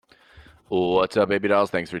What's up, baby dolls?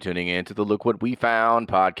 Thanks for tuning in to the Look What We Found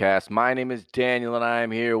podcast. My name is Daniel, and I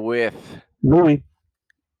am here with. Louis.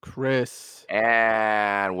 Chris.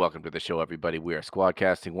 And welcome to the show, everybody. We are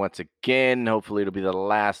squadcasting once again. Hopefully, it'll be the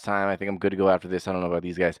last time. I think I'm good to go after this. I don't know about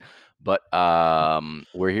these guys, but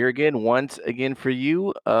we're here again, once again for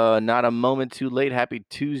you. Not a moment too late. Happy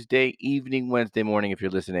Tuesday evening, Wednesday morning, if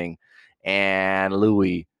you're listening. And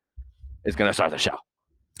Louis is going to start the show.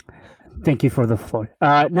 Thank you for the floor.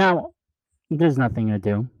 Now, there's nothing to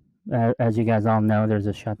do. As you guys all know, there's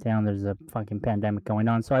a shutdown. There's a fucking pandemic going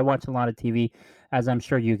on. So I watch a lot of TV, as I'm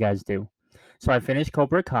sure you guys do. So I finished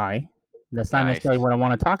Cobra Kai. That's not necessarily Nice. what I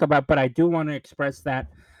want to talk about, but I do want to express that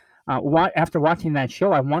after watching that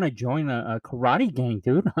show, I want to join a karate gang,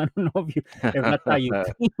 dude. I don't know if that's how you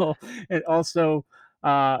feel. And also,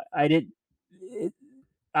 I did.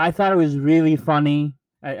 I thought it was really funny.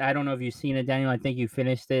 I don't know if you've seen it, Daniel. I think you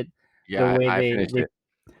finished it. Yeah, The way I finished it.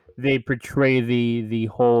 they portray the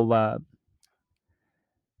whole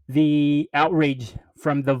the outrage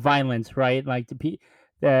from the violence, right? Like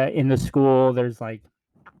in the school, there's like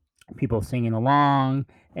people singing along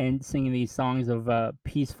and singing these songs of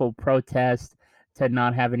peaceful protest to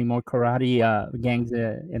not have any more karate gangs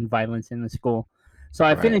and violence in the school. So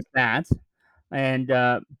I Right. finished that, and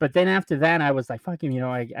but then after that, I was like, "Fucking,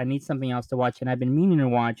 I need something else to watch," and I've been meaning to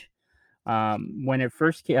watch. When I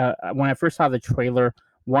first saw the trailer,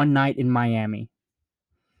 One Night in Miami,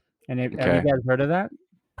 and have you Okay. guys heard of that?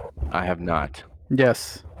 I have not.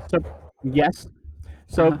 Yes. So yes.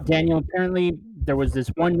 So Uh-huh. Daniel, apparently there was this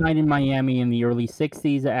one night in Miami in the early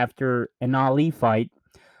 '60s after an Ali fight,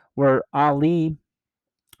 where Ali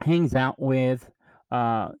hangs out with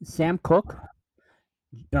Sam Cooke,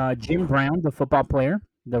 Jim Brown, the football player,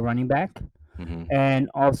 the running back, Hmm. and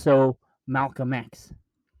also Malcolm X.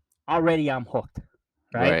 Already, I'm hooked,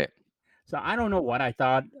 right? Right. So I don't know what I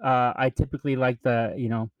thought. I typically like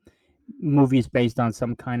the movies based on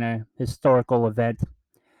some kind of historical event.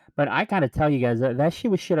 But I gotta tell you guys that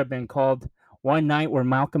shit should have been called One Night Where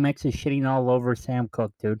Malcolm X is shitting all over Sam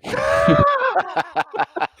Cooke, dude.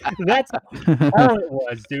 That's all it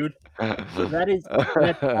was, dude.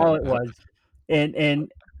 That's all it was.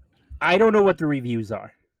 And I don't know what the reviews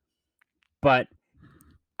are, but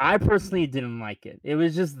I personally didn't like it. It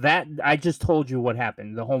was just that I just told you what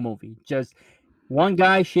happened, the whole movie. Just one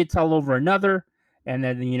guy shits all over another, and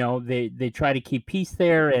then they try to keep peace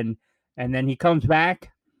there, and then he comes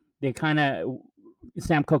back. They kind of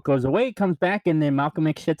Sam Cooke goes away, comes back, and then Malcolm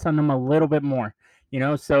X shits on him a little bit more.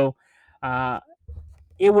 So uh,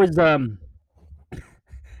 it was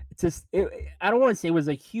it's just I don't want to say it was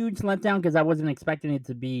a huge letdown because I wasn't expecting it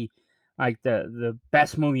to be like the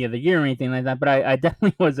best movie of the year or anything like that. But I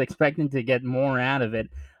definitely was expecting to get more out of it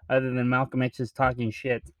other than Malcolm X just talking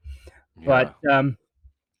shit. But Yeah.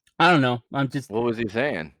 I don't know. What was he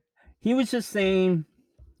saying? He was just saying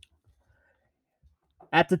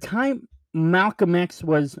at the time Malcolm X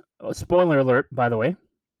was spoiler alert, by the way.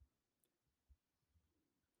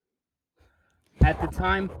 At the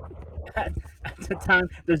time, at the time,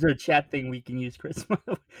 there's a chat thing we can use, Chris.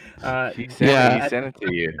 He sent Yeah. he sent it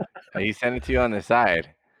to you. He sent it to you on the side.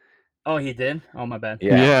 Oh, he did. Oh, my bad.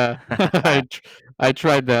 Yeah. I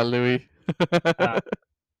tried that, Louis. Uh,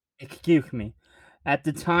 excuse me. At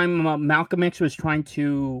the time, Malcolm X was trying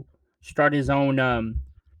to start his own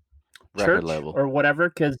Record church label. or whatever,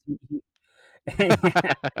 because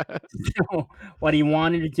so what he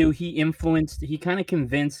wanted to do, he kind of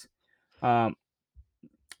convinced um,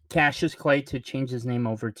 Cassius Clay to change his name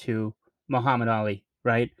over to Muhammad Ali,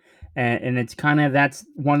 right? And it's kind of that's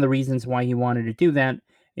one of the reasons why he wanted to do that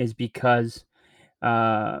is because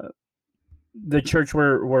uh, the church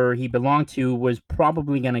where he belonged to was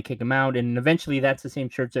probably going to kick him out, and eventually that's the same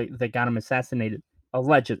church that got him assassinated,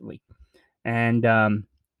 allegedly, and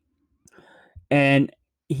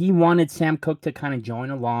he wanted Sam Cooke to kind of join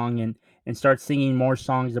along and start singing more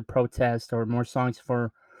songs of protest or more songs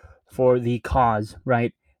for the cause,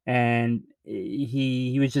 right? And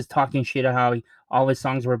he was just talking shit about how all his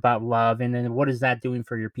songs were about love, and then what is that doing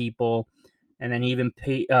for your people? And then he even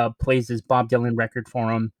plays this Bob Dylan record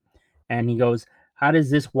for him, and he goes, "How does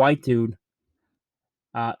this white dude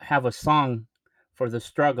have a song for the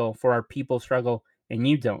struggle, for our people struggle, and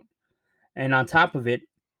you don't?" And on top of it,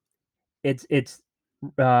 it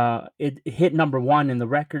hit number one in the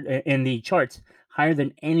record in the charts, higher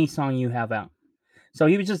than any song you have out. So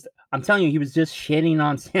he was just, I'm telling you, he was just shitting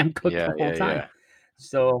on Sam Cooke Yeah, the whole yeah, time. yeah.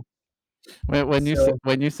 So, When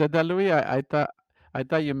you said that, Louis, I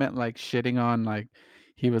thought you meant like shitting on, like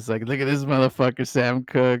he was like, look at this motherfucker Sam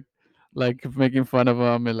Cooke, like making fun of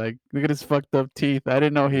him and like look at his fucked up teeth. I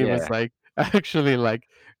didn't know he was Yeah. like actually like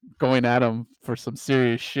going at him for some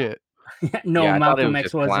serious shit. No, Yeah, I thought it Malcolm was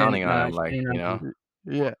X just clowning wasn't on him, like, shitting you on know? people.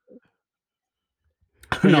 Yeah.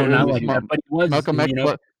 No, He not was like he that. But he was, Malcolm X, you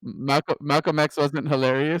know, Malcolm X wasn't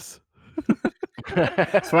hilarious.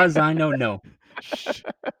 as far as I know, no. Shh.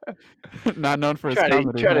 Not known for his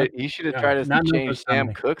comedy, huh? He should have No, tried to not known for change Sam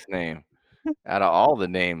comedy. Cooke's name out of all the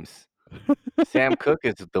names. Sam Cooke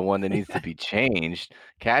is the one that needs to be changed.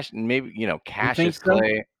 Maybe, You think Cassius so?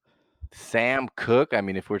 Clay, Sam Cooke. I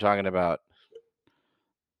mean, if we're talking about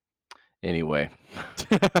anyway.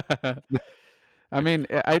 I mean,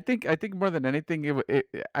 I think more than anything,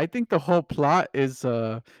 I think the whole plot is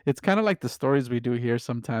it's kind of like the stories we do here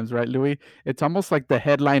sometimes, right, Louis? It's almost like the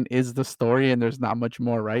headline is the story, and there's not much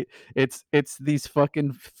more, right? It's these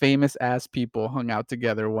fucking famous ass people hung out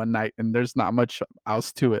together one night, and there's not much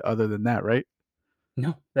else to it other than that, right?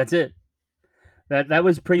 No, that's it. That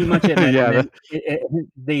was pretty much it, man. Yeah, And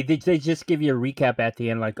then they just give you a recap at the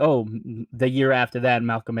end, like, oh, the year after that,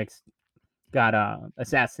 Malcolm X got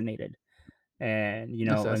assassinated, and you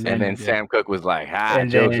know, And then assassinated, yeah. Sam Cooke was like, "Ha,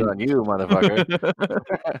 and joke's then on you,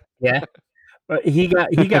 motherfucker." yeah, but he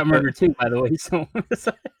got murdered too, by the way. So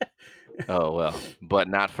Oh well, but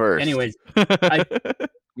not first. anyways,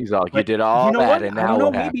 He's all, "You but did you all know that, what? and I now don't know.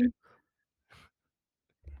 what happened?"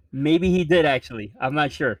 Maybe he did actually. I'm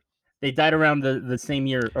not sure. They died around the same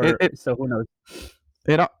year, it, or it so who knows?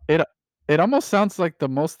 it al- it it almost sounds like the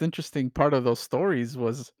most interesting part of those stories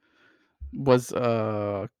was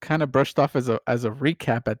kind of brushed off as a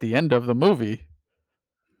recap at the end of the movie.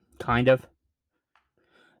 Kind of.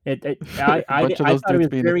 A bunch of I those thought it dudes was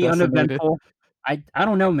being very assassinated. uneventful. I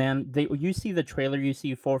don't know, man. You see the trailer, you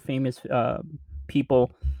see four famous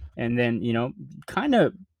people, and then you know, kind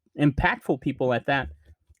of impactful people at that.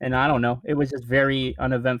 And I don't know, it was just very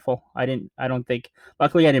uneventful. I don't think.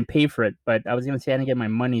 Luckily, I didn't pay for it, but I was gonna say I didn't get my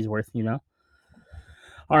money's worth. You know.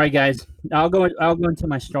 All right, guys, I'll go into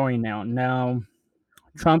my story now. Now,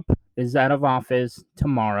 Trump is out of office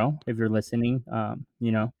tomorrow. If you're listening,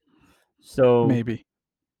 you know, so Maybe.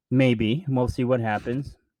 maybe we'll see what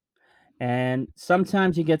happens. And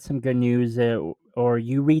sometimes you get some good news, or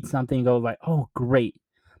you read something and go like, "Oh, great."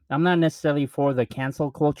 I'm not necessarily for the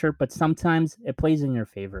cancel culture, but sometimes it plays in your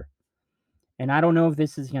favor. And I don't know if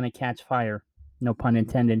this is going to catch fire, no pun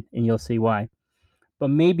intended, and you'll see why. But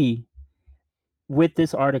maybe with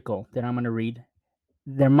this article that I'm going to read,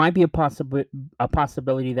 there might be a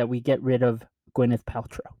possibility that we get rid of Gwyneth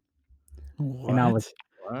Paltrow. And What?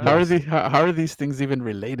 How are yes, how are these things even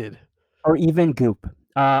related? or even Goop.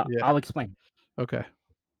 Yeah. I'll explain. Okay.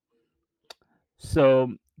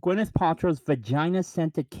 So, Gwyneth Paltrow's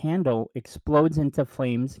vagina-scented candle explodes into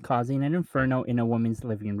flames, causing an inferno in a woman's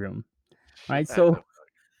living room. Right? Shut So the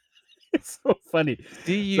it's so funny.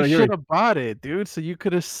 See, you So here, should have bought it, dude. So you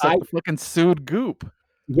could have I fucking sued Goop.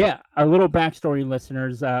 yeah, a little backstory,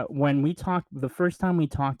 listeners. When we talked the first time we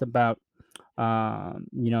talked about,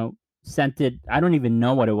 you know, scented. I don't even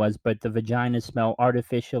know what it was, but the vagina smell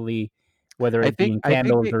artificially, whether it be in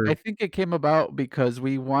candles I or think it came about because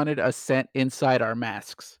we wanted a scent inside our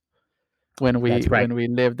masks that's right. when we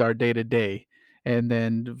lived our day to day. And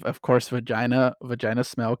then of course vagina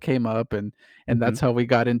smell came up, and Mhm. that's how we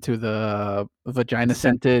got into the vagina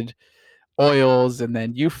Scent. scented oils. And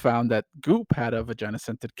then you found that Goop had a vagina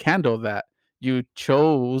scented candle that you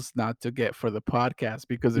chose not to get for the podcast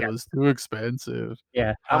because it Yeah, was too expensive.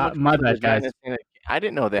 yeah. How much was My the bad, guys. vagina scented? I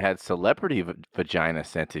didn't know they had celebrity vagina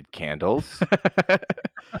scented candles.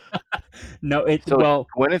 No, it So well,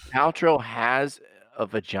 Gwyneth Paltrow has a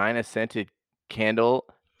vagina scented candle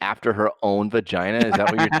after her own vagina. Is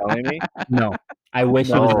that what you're telling me? no. I wish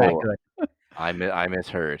it was that No, good. I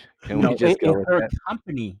misheard. Can we No, just go it with her that?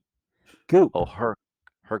 company, Goop, Oh,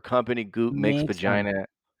 her company Goop makes makes them. vagina.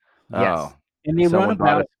 Yes, Oh, and they run someone bought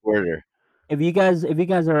a about. squirter. If you guys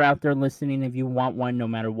are out there listening, if you want one, no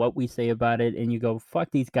matter what we say about it, and you go,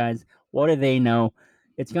 "Fuck these guys," what do they know?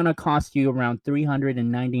 It's gonna cost you around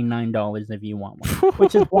 $399 if you want one,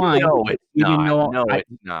 which is why No, it's even not. though No, I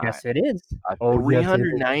it's not. yes, it is. Oh, Three yes, it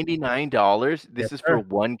hundred is. ninety-nine dollars. Yes, This is for sir.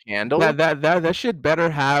 one candle. That shit better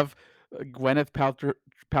have Gwyneth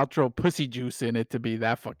Paltrow pussy juice in it to be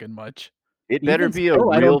that fucking much. It better Even be a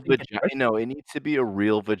still, I don't real think it's vagina. worth it. No, it needs to be a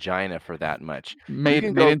real vagina for that much. You Made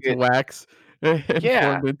can go into get wax and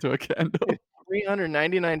yeah, formed into a candle.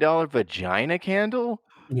 $399 vagina candle?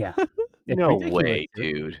 Yeah, it's No ridiculous, way,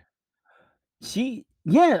 dude. dude.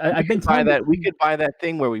 Yeah, We I've been could buy telling that we you. could buy that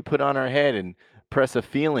thing where we put on our head and press a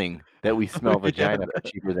feeling that we smell Yeah. vagina for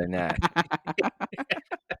cheaper than that.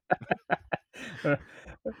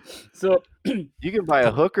 So You can buy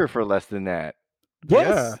a hooker for less than that. Yeah.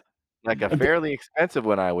 yes, Like a And fairly expensive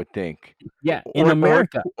one, I would think. yeah, in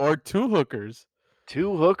America. or two hookers.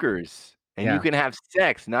 2 hookers, and you Yeah. can have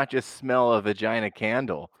sex, not just smell a vagina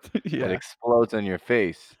candle that Yeah. explodes on your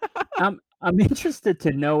face. I'm interested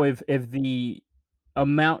to know if the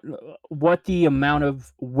amount what the amount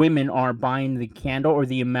of women are buying the candle or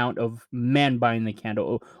the amount of men buying the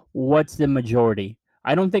candle. What's the majority?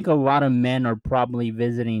 I don't think a lot of men are probably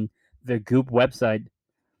visiting the Goop website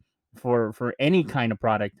for any kind of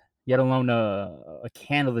product, yet alone a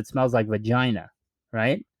candle that smells like vagina,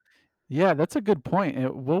 right? Yeah, that's a good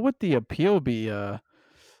point. What would the appeal be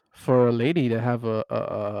for a lady to have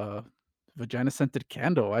a vagina scented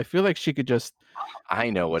candle? I feel like she could I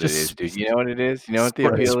know what it is, just dude. You know what it is? You know what the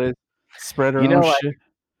spread appeal is? spread her You own know, like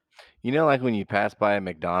shit. like when you pass by a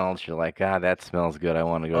McDonald's, you're like, "Ah, that smells good. I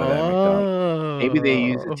wanna go to that McDonald's." Maybe they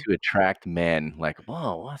use it Oh, to attract men, like,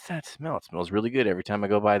 "Whoa, what's that smell? It smells really good every time I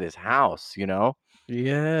go by this house," you know?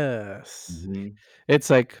 yes. Mhm. It's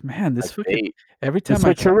like, man, this Like fucking bait. every The time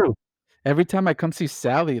switcheroo. every time I come see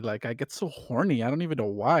Sally, like I get so horny. I don't even know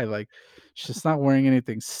why. Like she's not wearing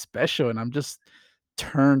anything special, and I'm just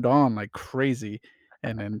turned on like crazy.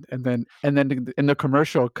 And then in the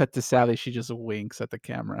commercial, cut to Sally. She just winks at the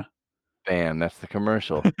camera. Bam, that's the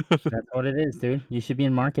commercial. That's what it is, dude. You should be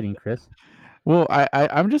in marketing, Chris. Well,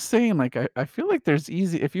 I'm just saying, like I feel like there's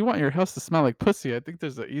easy if you want your house to smell like pussy. I think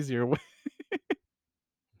there's an easier way,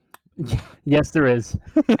 Yes, there is.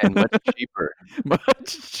 And much cheaper.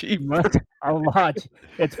 much cheaper. Much a lot.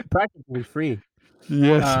 It's practically free.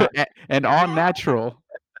 Yes, Uh, and all natural. you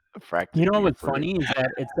know Practically what's free. funny is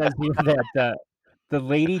that it says here that the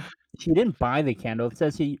lady she didn't buy the candle. It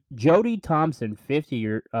says he Jody Thompson, 50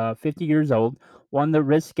 years old, won the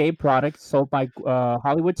risque product sold by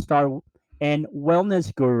Hollywood star and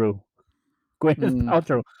wellness guru Gwyneth Mm.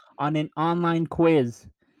 Paltrow on an online quiz.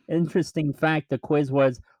 Interesting fact: the quiz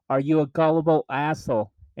was, "Are you a gullible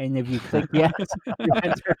asshole?" And if you click yes, you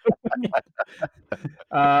enter.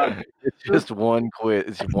 uh, It's just one quiz.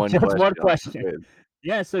 It's one just one question on the question. quiz.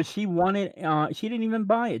 Yeah, so she won it. She didn't even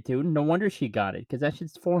buy it, dude. No wonder she got it because that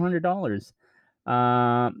shit's $400.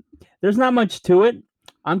 Um, there's not much to it.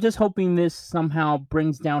 I'm just hoping this somehow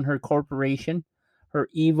brings down her corporation, her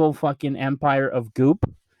evil fucking empire of goop.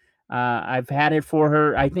 I've had it for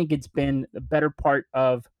her. I think it's been the better part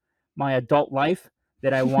of my adult life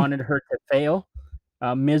that I wanted her to fail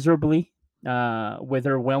miserably with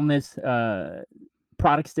her wellness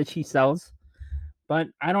products that she sells. But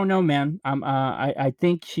I don't know, man. I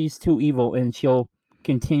think she's too evil, and she'll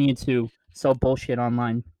continue to sell bullshit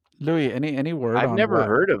online. Louis, any word I've on never what?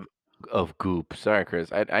 heard of Goop. Sorry, Chris.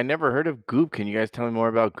 I never heard of Goop. Can you guys tell me more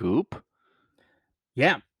about Goop?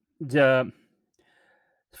 Yeah, the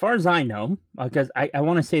as far as I know, because I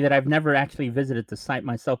want to say that I've never actually visited the site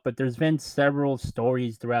myself, but there's been several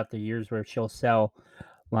stories throughout the years where she'll sell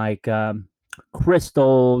like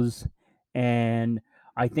crystals and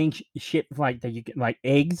I think shit like that you get like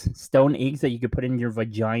eggs, stone eggs that you could put in your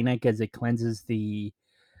vagina because it cleanses the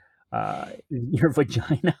your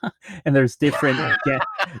vagina. And there's different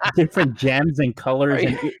gems and colors,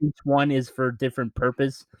 Right. and each one is for different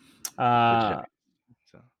purpose. Vagina. Uh,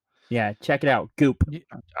 So, yeah, check it out. Goop. Y-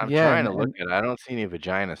 I'm Yeah, trying to look at it. I don't see any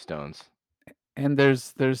vagina stones. and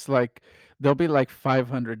there's like there'll be like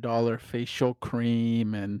 $500 facial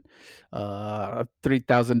cream and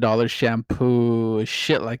 $3,000 shampoo,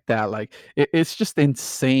 shit like that. Like it's just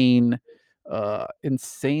insane,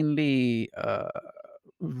 insanely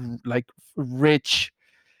like rich,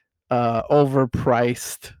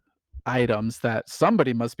 overpriced items that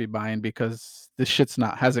somebody must be buying because this shit's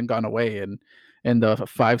not hasn't gone away in the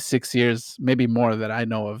 5 6 years, maybe more, that I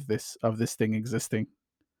know of this thing existing.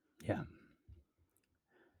 Yeah.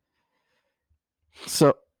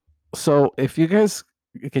 So so if you guys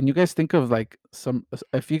can you guys think of like some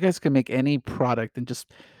if you guys can make any product and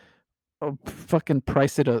just fucking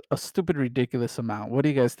price it a stupid ridiculous amount, what do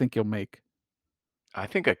you guys think you'll make? I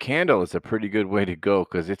think a candle is a pretty good way to go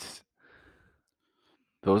because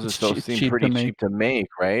those are It's so seem cheap to pretty make. cheap to make,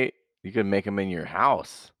 right? You can make them in your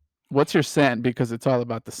house. What's your scent? Because it's all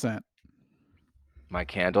about the scent. My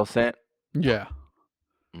candle scent? Yeah.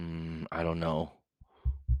 I don't know.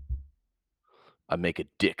 I make a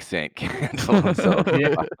dick scent candle. So,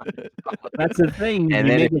 Yeah, that's the thing. and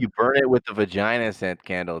You then make if it. you burn it with the vagina scent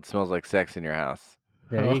candle, it smells like sex in your house.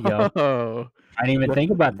 There you go. Oh. I didn't even Well,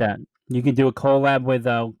 think about that. You can do a collab with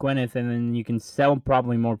Gwyneth, and then you can sell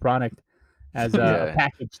probably more product as a Yeah.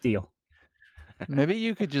 package deal. maybe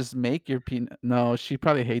you could just make your penis. No, she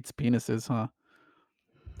probably hates penises, huh?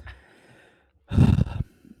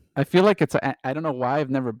 I feel like I don't know why I've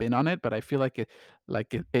never been on it, but I feel like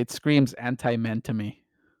it screams anti-men to me.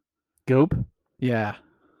 scoop. Yeah.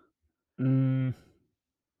 Mm,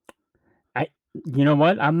 you know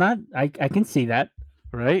what? I'm not. I can see that.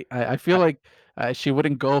 Right. I feel like she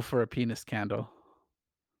wouldn't go for a penis candle.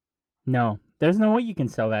 No, there's no way you can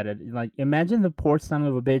sell that. Like, imagine the poor son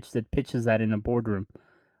of a bitch that pitches that in a boardroom.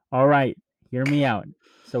 All right, hear me out.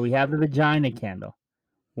 So we have the vagina candle.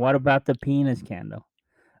 What about the penis candle?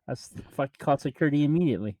 That's fucking call security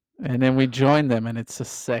immediately. And then we join them, and it's a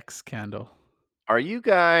sex candle. Are you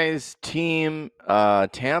guys team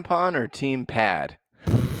tampon or team pad?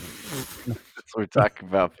 That's what we're talking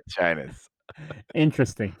about vaginas.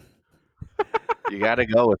 Interesting. You got to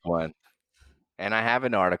go with one. And I have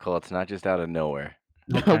an article. It's not just out of nowhere.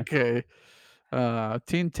 Okay.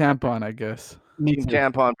 Team tampon, I guess. Me Team too.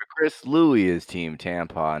 tampon for Chris. Louis is team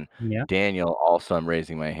tampon. Yeah. Daniel, also, I'm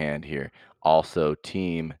raising my hand here. Also,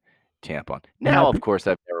 team tampon. Now, Now, of course,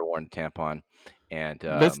 I've never worn a tampon, and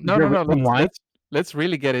Let's Is there a reason why? let's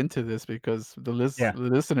really get into this because Yeah. the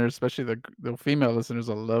listeners, especially the female listeners,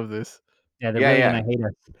 will love this. Yeah, they're Yeah, really yeah. gonna hate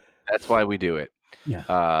us. that's why we do it.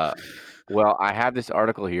 Yeah. Well, I have this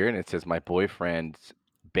article here, and it says my boyfriend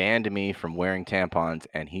banned me from wearing tampons,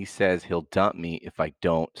 and he says he'll dump me if I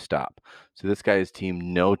don't stop. So this guy is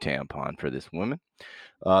team no tampon for this woman.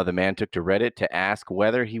 The man took to Reddit to ask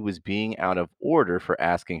whether he was being out of order for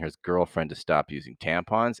asking his girlfriend to stop using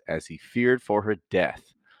tampons, as he feared for her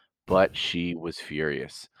death. But she was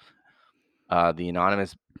furious. The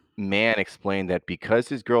anonymous man explained that because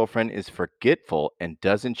his girlfriend is forgetful and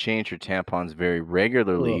doesn't change her tampons very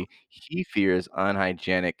regularly, he fears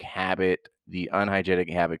the unhygienic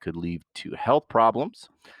habit could lead to health problems,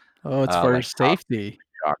 Oh, it's for like safety.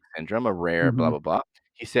 shock syndrome, a rare blah Mhm. blah blah.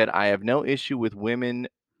 He said, "I have no issue with women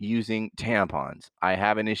using tampons. I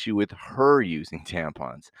have an issue with her using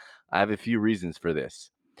tampons. I have a few reasons for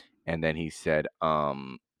this." And then he said,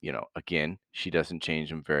 again, she doesn't change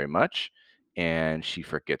them very much, and she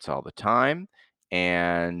forgets all the time,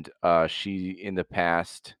 and she in the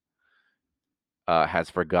past has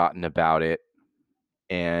forgotten about it,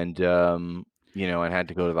 and and had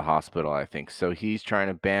to go to the hospital, I think. So he's trying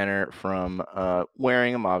to ban her from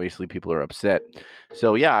wearing them. Obviously, people are upset.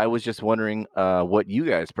 So yeah, I was just wondering what you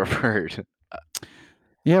guys preferred.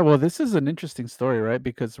 Yeah, well, this is an interesting story, right?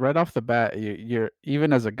 Because right off the bat, you're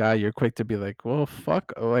even as a guy, you're quick to be like, "Well,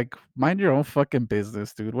 fuck, like, mind your own fucking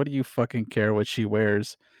business, dude. What do you fucking care what she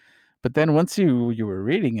wears?" But then once you were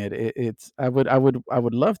reading it, it's I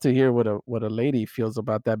would love to hear what a lady feels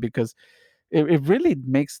about that because it really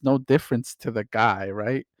makes no difference to the guy,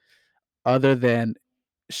 right? Other than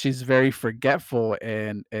she's very forgetful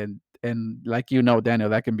and like Daniel,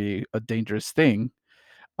 that can be a dangerous thing.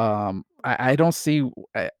 I don't see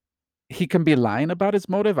he can be lying about his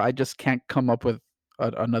motive. I just can't come up with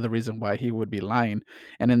another reason why he would be lying.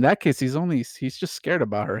 And in that case, he's just scared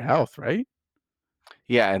about her health, right?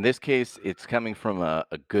 Yeah, in this case, it's coming from a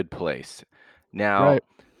good place. Now, Right.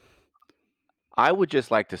 I would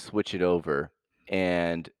just like to switch it over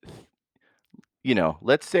and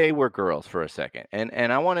let's say we're girls for a second.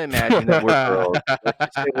 And I want to imagine that we're girls. Let's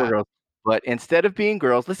just say we're girls. But instead of being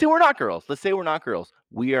girls, let's say we're not girls. Let's say we're not girls.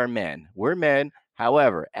 We are men. We're men.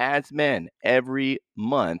 However, as men, every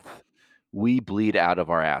month we bleed out of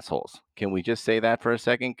our assholes. Can we just say that for a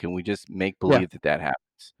second? Can we just make Yeah. believe that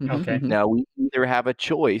happens? Mhm, Okay. mhm. Now, we either have a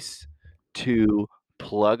choice to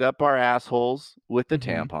plug up our assholes with the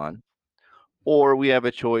Mhm. tampon, or we have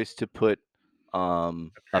a choice to put a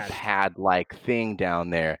pad. pad-like thing down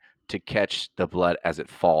there to catch the blood as it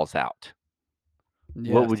falls out.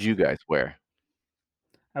 What would Yes. you guys wear?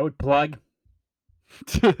 I would plug.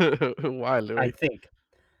 Why, I Louis? think,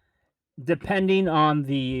 depending on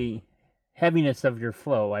the heaviness of your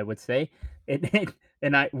flow, I would say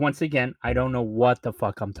and I once again, I don't know what the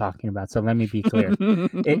fuck I'm talking about. So let me be clear.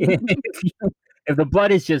 If the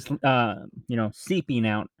blood is just seeping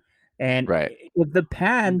out, and Right. if the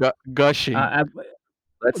pad, Gushing.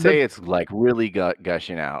 Let's the say it's like really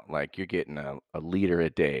gushing out, like you're getting a liter a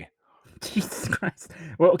day. Jesus Christ.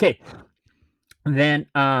 Well, okay, then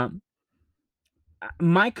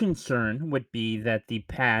my concern would be that the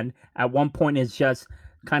pad at one point is just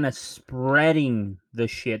kind of spreading the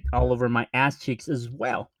shit all over my ass cheeks as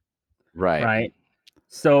well, Right. right?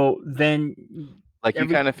 So then Like you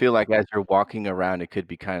every kind of feel like as you're walking around, it could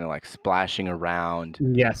be kind of like splashing around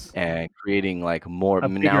yes, and creating like more. a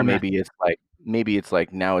Now bigger mess. maybe it's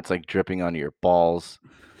like now it's like dripping onto your balls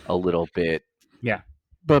a little bit. Yeah.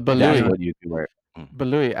 But That's Louis, what you can wear.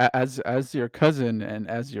 as your cousin and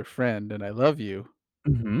as your friend, and I love you,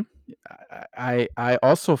 Mhm. I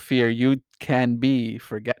also fear you can be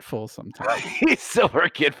forgetful sometimes. He's so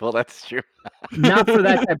forgetful. That's true. Not for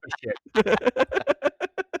that type of shit.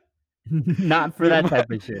 Not for You that might,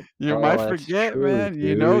 type of shit. you Oh, might that's forget, true, man.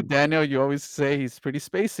 You know, dude. Daniel, you always say he's pretty He's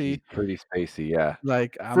spacey. pretty spacey, yeah.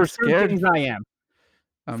 Like, I'm For certain scared. things, I am.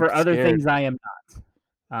 I'm For other scared. things, I am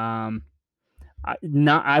not.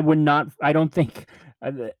 I would not. I don't think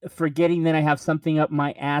forgetting that I have something up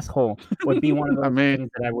my asshole would be one of I those mean, things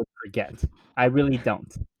that I would forget. I really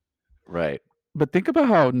don't. Right. but think about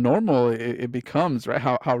how normal it becomes, right?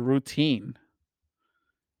 How routine.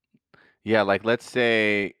 Yeah, like let's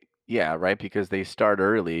say, yeah, right, because they start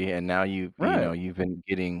early and now Right. you've been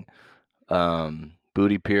getting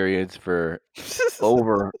booty periods for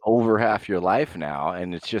over half your life now,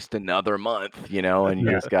 and it's just another month, and you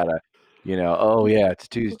Yeah. just gotta, oh yeah, it's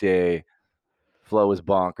Tuesday, flow is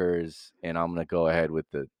bonkers, and I'm gonna go ahead with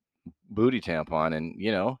the booty tampon,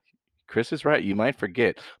 and Chris is right, you might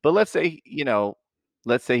forget. But let's say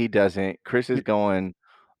he doesn't. Chris is going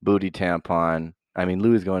booty tampon. I mean,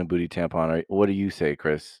 Lou is going booty tampon. What do you say,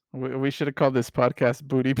 Chris? We should have called this podcast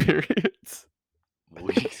 "Booty Periods."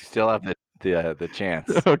 We still have the chance.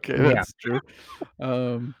 Okay, Yeah. that's true.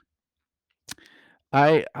 Um,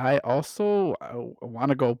 I also want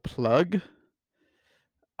to go plug.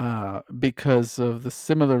 Because of the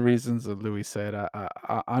similar reasons that Louis said.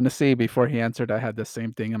 Honestly, before he answered, I had the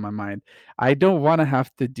same thing in my mind. I don't want to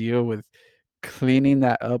have to deal with cleaning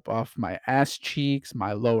that up off my ass cheeks,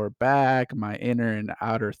 my lower back, my inner and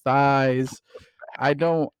outer thighs. I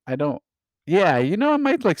don't. Yeah, I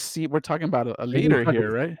might like see. We're talking about a Maybe leader for here,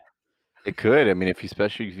 the right? It could. I mean,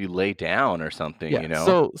 especially if you lay down or something, Yeah.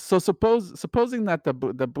 So supposing that the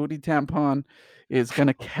booty tampon is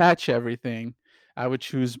gonna catch everything, I would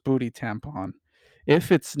choose booty tampon.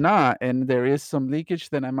 If it's not, and there is some leakage,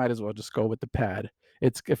 then I might as well just go with the pad.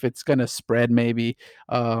 It's if it's gonna spread, maybe.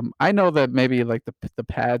 I know that maybe like the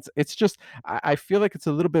pads. It's just I feel like it's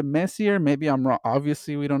a little bit messier. Maybe I'm wrong.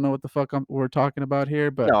 Obviously, we don't know what the fuck we're talking about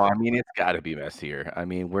here, but No, I mean, it's gotta be messier. I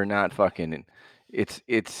mean, we're not fucking it's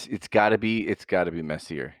gotta be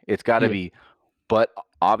messier. It's gotta yeah. be, but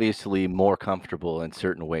obviously more comfortable in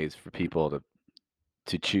certain ways for people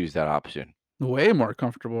to choose that option. Way more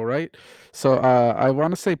comfortable, right? So I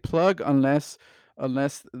want to say plug unless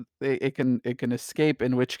it can escape,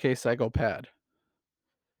 in which case I go pad.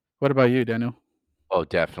 What about you, Daniel? Oh,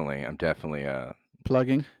 definitely. I'm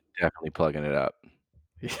Plugging? definitely plugging it up.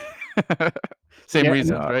 Same yeah.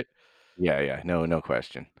 reasons, No, right? yeah, yeah. No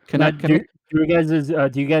question. Can Now, I can I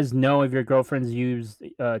do you guys know if your girlfriends use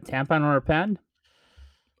tampon or a pad?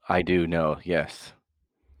 I do know, yes.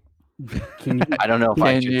 Can you? I don't know if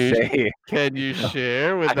I can should you say. can you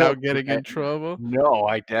share I don't without think getting in trouble? no,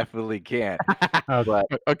 I definitely can't. Uh, But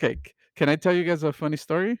Okay, can I tell you guys a funny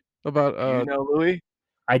story about do you know Louis?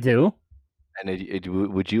 I do. And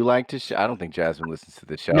would you like to I don't think Jasmine listens to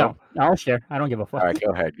the No, show. I'll share. I don't give a fuck. All right,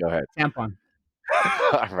 go ahead. Go ahead. Tampon.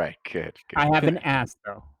 All right, good, I good. haven't asked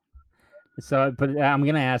though. So, but I'm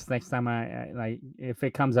gonna ask next time. I like if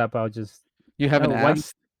it comes up, I'll just. you haven't Oh, why?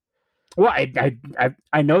 asked? Well,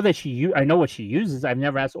 I know that I know what she uses. I've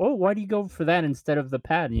never asked. Oh, why do you go for that instead of the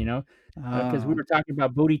pad? Because we Oh. were talking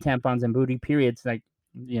about booty tampons and booty periods. Like,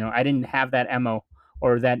 I didn't have that mo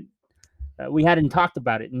or that we hadn't talked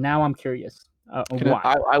about it. And now I'm curious. Can I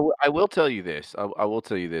Why? I will tell you this. I will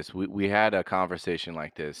tell you this. We had a conversation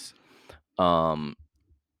like this um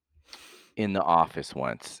in the office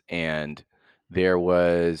once, and there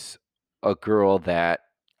was a girl that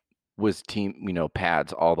was team,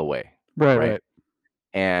 pads all the way, Right, right? right.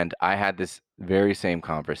 And I had this very same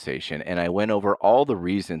conversation, and I went over all the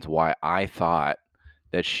reasons why I thought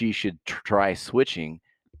that she should try switching,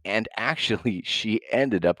 and actually she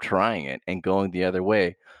ended up trying it and going the other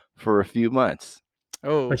way for a few months. But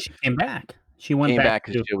Oh, she came back. She went Came back back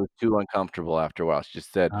because to. she was too uncomfortable after a while. She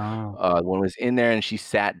just said, Oh, when it was in there and she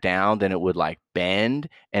sat down, then it would, like, bend,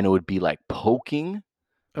 and it would be, like, poking,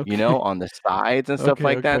 okay. on the sides and stuff Okay,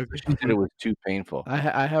 like okay, that, so okay. she said it was too painful. I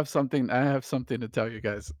have something to tell you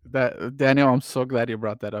guys. That Daniel, I'm so glad you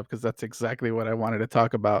brought that up because that's exactly what I wanted to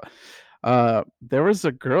talk about. There was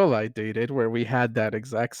a girl I dated where we had that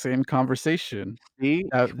exact same conversation. See?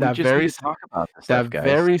 That We that just need very to s talk about this that stuff, guys.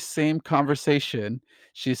 very same conversation,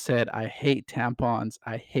 she said, "I hate tampons.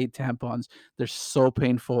 I hate tampons. They're so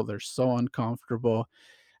painful. They're so uncomfortable."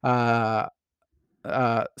 Uh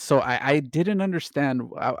so I didn't understand.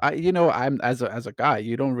 I'm as a guy,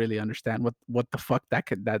 you don't really understand what the fuck that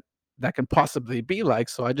can possibly be like.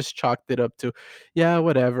 So I just chalked it up to, yeah,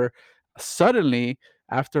 whatever. Suddenly,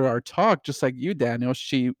 after our talk, just like you, Daniel,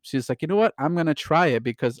 she's like, you know what? I'm gonna try it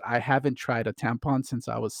because I haven't tried a tampon since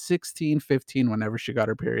I was 16, 15, whenever she got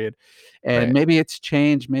her period, and Right. maybe it's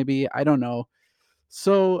changed. Maybe I don't know.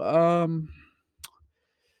 So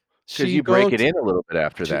Because she you break goes. it in a little bit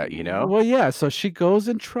after that, you know? Well, yeah. So she goes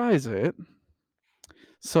and tries it.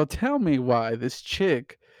 So tell me why this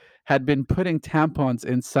chick had been putting tampons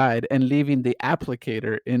inside and leaving the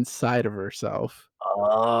applicator inside of herself.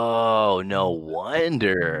 Oh, no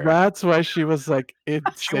wonder. That's why she was like She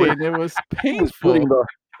was saying it was she was putting painful.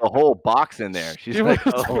 the whole box in there. She's She was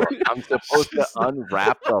like, "Oh, putting, I'm supposed to she's,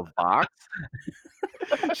 unwrap the box?"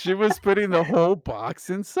 she was putting the whole box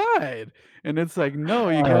inside. And it's like, no,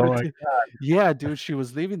 you Oh gotta my yeah, dude, she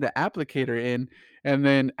was leaving the applicator in, and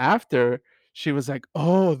then after she was like,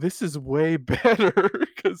 "Oh, this is way better."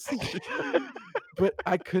 'Cause but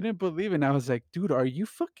I couldn't believe it. And I was like, "Dude, are you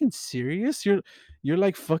fucking serious? You're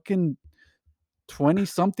like fucking 20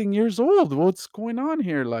 something years old. What's going on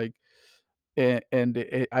here?" Like,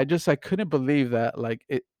 I couldn't believe that like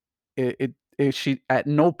she at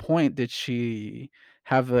no point did she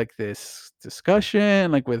have like this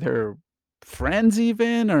discussion like with her friends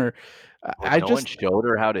even or Like, no one showed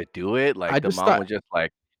her how to do it, I like, the just mom thought was just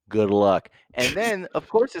like, "Good luck." And then, of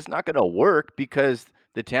course, it's not gonna work because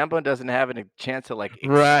the tampon doesn't have any chance to, like,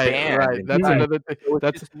 right, expand right. That's God. inside, another thing. so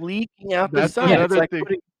it's just leaking out the That's side. Yeah, another thing.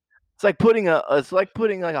 It's like putting,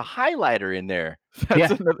 like, a highlighter in there. That's yeah.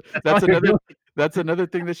 another That's all that's you're another doing. that's another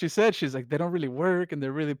thing that she said. She's like, "They don't really work and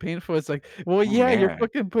they're really painful." It's like, "Well, Oh, yeah, you're man.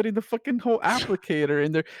 fucking putting the fucking whole applicator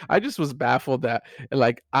in there." I just was baffled that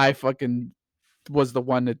like I fucking was the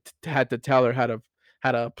one that had to tell her how to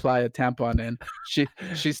apply a tampon and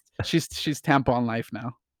she's tampon life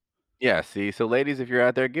now. Yeah, see, so ladies, if you're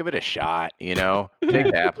out there, give it a shot, you know? Take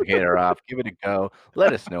Yeah. the applicator off, give it a go,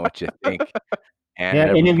 let us know what you think, and Yeah,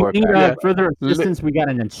 and if you report need, back Yeah. to us. further Li assistance, we got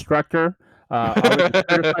an instructor, already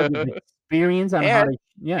certified with experience on how And to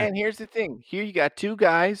yeah, and here's the thing, here you got 2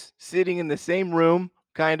 guys sitting in the same room,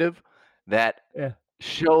 kind of, that yeah,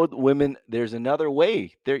 showed women there's another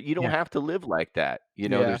way. There you don't yeah. have to live like that, you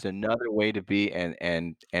know, Yeah. there's another way to be,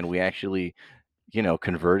 and we actually,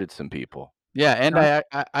 converted some people. Yeah, and No,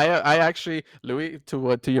 I actually Louis,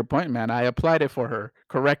 to your point, man, I applied it for her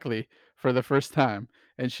correctly for the first time,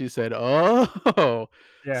 and she said, "Oh."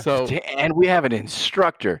 yeah, So, And we have an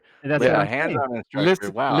instructor, that's li what yeah, a I'm saying. hands-on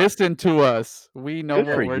instructor, wow, listen to us. We know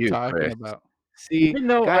good for what we're you, talking Chris. about. See, Even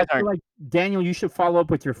though I guys feel aren't like, Daniel, you should follow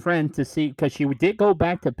up with your friend to see because she did go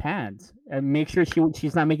back to pads and make sure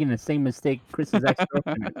she's not making the same mistake Chris's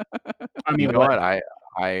ex-girlfriend did. I you mean, know what? what?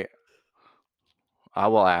 I I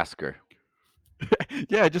will ask her.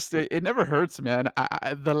 Yeah, just it never hurts, man.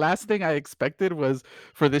 The last thing I expected was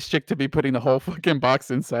for this chick to be putting the whole fucking box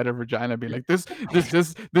inside her vagina, be like, this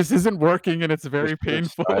isn't working and it's This very just I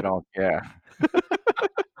painful." don't yeah.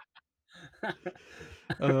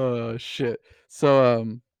 Oh shit. So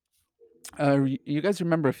you guys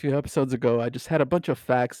remember a few episodes ago, I just had a bunch of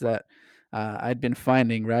facts that I'd been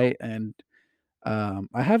finding, right? And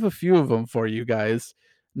I have a few of them for you guys.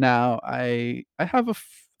 Now, I have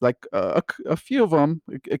a few of them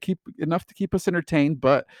keep enough to keep us entertained,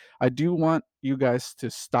 but I do want you guys to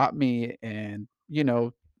stop me and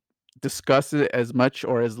discuss it as much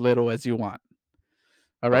or as little as you want.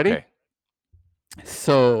 Alrighty? Okay.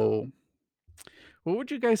 So, what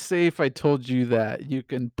would you guys say if I told you that you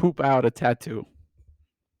can poop out a tattoo?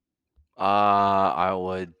 I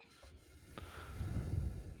would,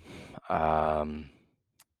 um,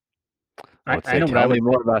 I would I say, know what I tell me would say.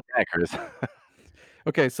 more about that, Chris.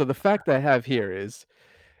 Okay, so the fact I have here is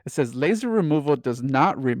it says laser removal does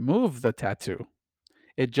not remove the tattoo.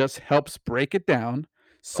 It just helps break it down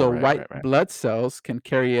Oh, so right, white right, right. blood cells can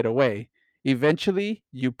carry it away. Eventually,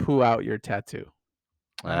 you poo out your tattoo.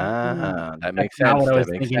 That That's makes not sense, what I that was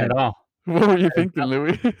makes thinking at sense. all. What were you That is thinking, not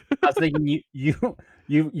Louis? I was thinking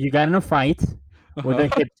you got in a fight with Uh-huh. a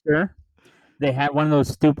hipster. They had one of those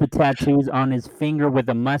stupid tattoos on his finger with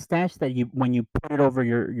a mustache that you when you put it over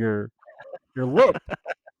your lip,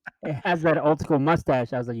 it has that old school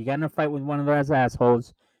mustache. I was like, you got in a fight with one of those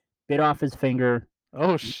assholes, bit off his finger,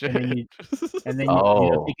 Oh and then shit. you go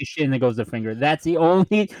Oh, take a shit and there goes the finger. That's the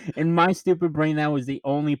only in my stupid brain that was the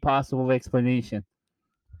only possible explanation.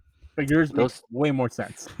 But yours makes those way more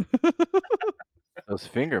sense. those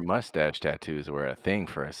finger mustache tattoos were a thing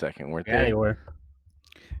for a second, weren't Yeah, they they? were.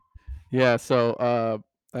 Yeah, so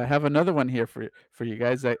I have another one here for you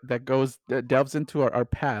guys that delves into our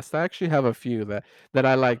past. I actually have a few that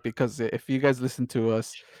I like because if you guys listen to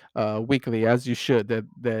us weekly, as you should,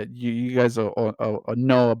 that you guys will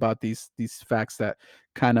know about these facts that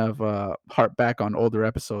kind of harp back on older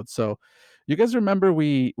episodes. So you guys remember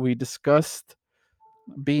we discussed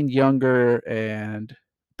being younger and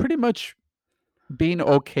pretty much being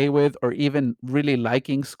okay with or even really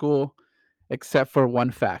liking school, except for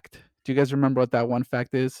one fact. Do you guys remember what that one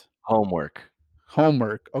fact is? Homework.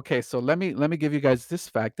 Homework. Okay, so let me give you guys this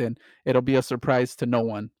fact, and it'll be a surprise to no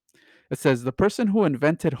one. It says the person who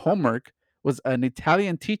invented homework was an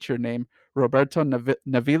Italian teacher named Roberto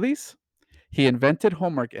Navilis. He invented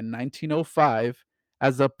homework in 1905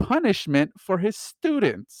 as a punishment for his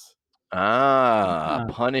students. Ah, Uh,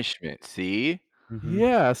 punishment. See? mhm.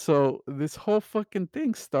 Yeah, so this whole fucking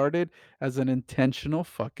thing started as an intentional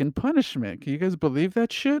fucking punishment. Can you guys believe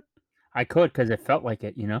that shit? I could because it felt like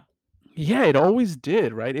it, you know. Yeah, it always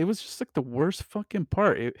did, right? It was just like the worst fucking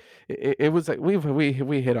part. It was like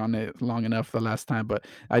we hit on it long enough the last time, but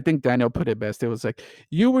I think Daniel put it best. It was like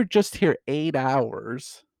you were just here 8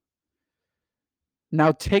 hours.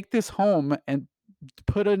 Now take this home and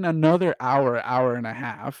put in another hour, hour and a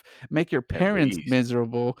half, make your At parents least.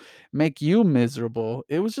 miserable, make you miserable.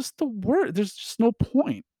 It was just the worst. There's just no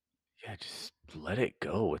point. Yeah, just let it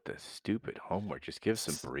go with the stupid homework. Just give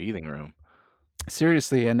some S- breathing room.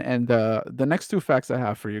 Seriously, and the next two facts I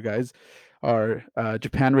have for you guys are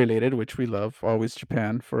Japan related, which we love. Always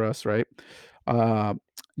Japan for us, right? Uh,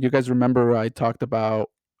 you guys remember I talked about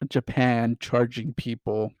Japan charging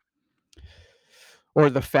people, or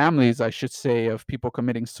the families, I should say, of people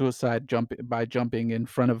committing suicide by jumping in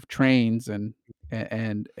front of trains and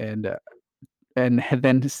and uh,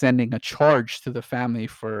 then sending a charge to the family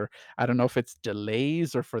for, I don't know if it's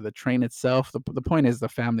delays or for the train itself. The point is the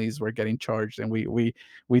families were getting charged, and we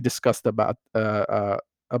discussed about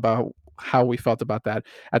how we felt about that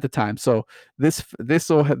at the time. So this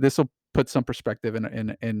will put some perspective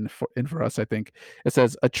in for us. I think it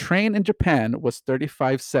says a train in Japan was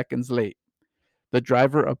 35 seconds late. The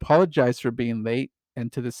driver apologized for being late,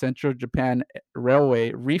 and to the Central Japan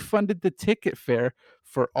Railway refunded the ticket fare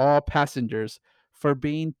for all passengers for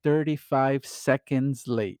being 35 seconds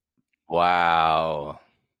late. Wow.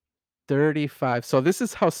 35. So this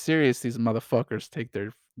is how serious these motherfuckers take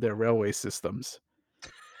their railway systems.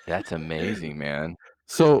 That's amazing, man.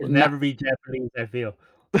 So It'll now never be Japanese. I feel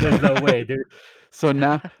there's no way, dude. so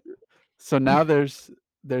now so now there's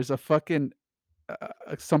a fucking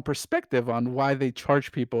some perspective on why they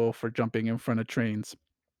charge people for jumping in front of trains.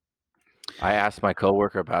 I asked my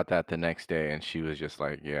coworker about that the next day, and she was just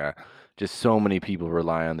like, "Yeah, just so many people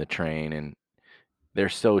rely on the train, and they're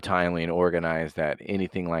so timely and organized that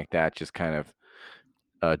anything like that just kind of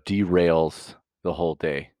derails the whole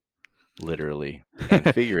day, literally and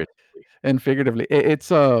figuratively." And figuratively,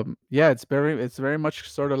 it's yeah, it's very much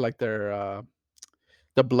sort of like their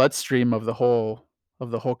the bloodstream of the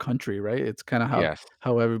whole country, right? It's kind of Yes.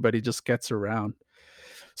 how everybody just gets around.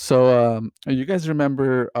 So you guys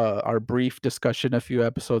remember our brief discussion a few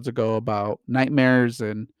episodes ago about nightmares,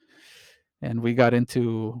 and we got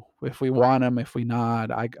into if we want them, if we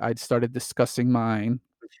not. I started discussing mine.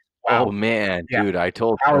 Oh Wow. man, Yeah. dude, I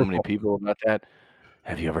told so many Powerful. people about that.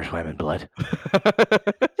 Have you ever swam in blood?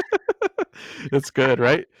 It's good,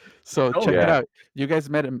 right? So Oh check it yeah. Yeah. out. You guys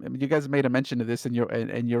made a mention of this, and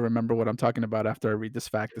you'll remember what I'm talking about after I read this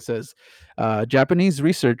fact. It says Japanese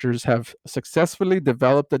researchers have successfully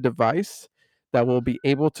developed a device that will be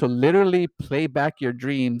able to literally play back your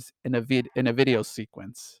dreams in a video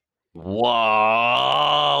sequence.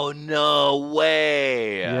 Whoa, no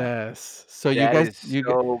way. Yes. So you That guys is you g-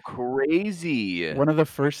 so crazy. one of the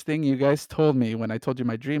first thing you guys told me when I told you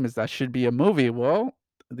my dream is that should be a movie. Well,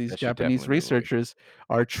 these That should Japanese definitely be a movie. researchers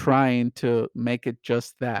are trying to make it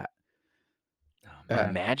just that. Oh Uh, man.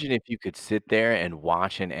 Imagine if you could sit there and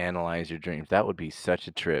watch and analyze your dreams. That would be such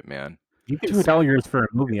a trip, man. You can dude, sell yours for a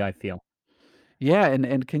movie. I feel. yeah,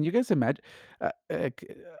 and can you guys imagine? Uh, uh, c-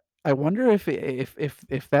 I wonder if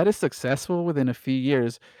that is successful within a few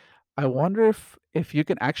years. I wonder if you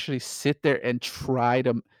can actually sit there and try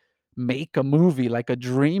to make a movie like a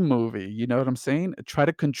dream movie. You know what I'm saying? Try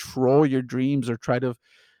to control your dreams, or try to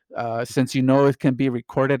since you know it can be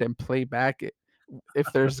recorded and play back.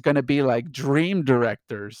 If there's gonna be like dream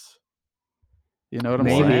directors, you know what I'm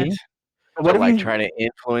What? saying? Maybe. But To what if like you? try to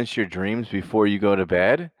influence your dreams before you go to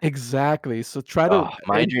bed? Exactly. So try Oh, to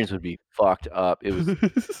my and dreams would be fucked up. It was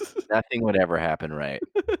nothing would ever happen right.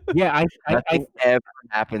 Yeah. I Nothing ever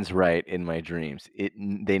happens right in my dreams.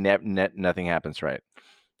 They never nothing happens right.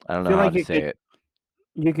 I don't know feel how like to say it.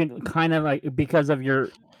 you can kind of like because of your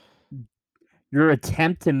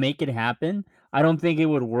attempt to make it happen, I don't think it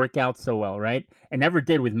would work out so well, right? It never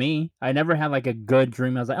did with me. I never had like a good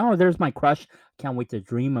dream. I was like, "Oh, there's my crush. Can't wait to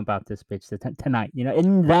dream about this bitch tonight." You know,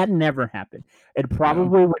 and that never happened. It Yeah.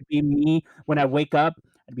 probably would be me when I wake up.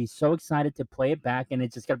 I'd be so excited to play it back, and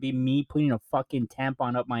it's just gonna be me putting a fucking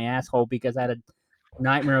tampon up my asshole because I had a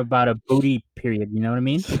nightmare about a booty period. You know what I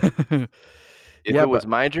mean? If Yeah, it was but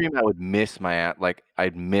my dream, I would miss like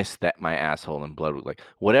I'd miss my asshole and blood would like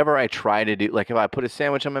whatever I try to do. Like if I put a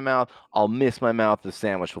sandwich on my mouth, I'll miss my mouth. The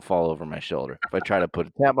sandwich will fall over my shoulder. If I try to put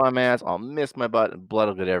a tap on my ass, I'll miss my butt and blood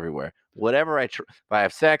will get everywhere. Whatever if I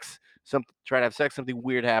have sex, try to have sex, something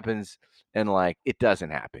weird happens, and like it doesn't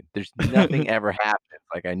happen. There's nothing ever happens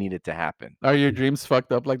like I need it to happen are your dreams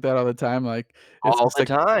fucked up like that all the time? Like it's all just the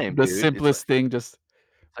like time, the dude. simplest thing. Just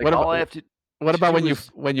It's like what all about I have what to about do is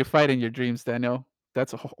when you fight in your dreams, Daniel?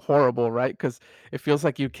 That's horrible, right? Because it feels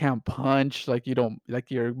like you can't punch, like you don't,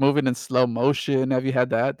 like you're moving in slow motion. Have you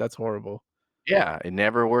had that? That's horrible. yeah, it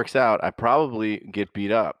never works out. I probably get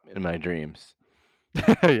beat up in my dreams,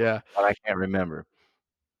 Yeah. but I can't remember.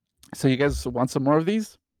 So you guys want some more of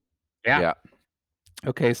these? Yeah. Yeah.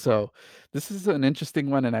 Okay, so this is an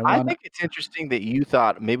interesting one, and I I want to. think it's interesting that you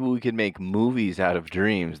thought maybe we could make movies out of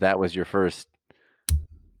dreams. That was your first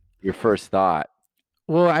thought.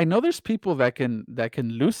 Well, I know there's people that can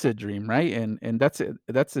lucid dream, right? And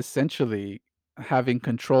that's essentially having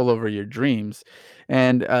control over your dreams.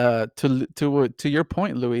 And to your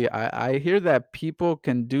point, Louis, I hear that people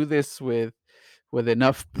can do this with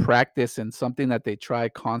enough practice and something that they try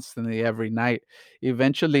constantly every night.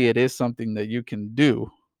 Eventually, it is something that you can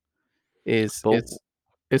do. Is But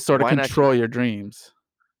is sort of why not control your dreams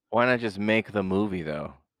just make the movie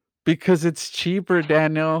though? because it's cheaper,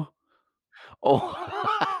 Daniel. Oh,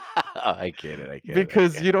 I get it. I get it. I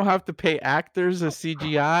Because get you don't have to pay actors a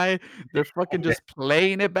CGI. They're fucking just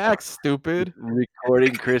playing it back, it. stupid.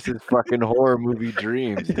 Recording Chris's fucking horror movie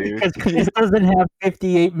dreams, dude. Because Chris doesn't have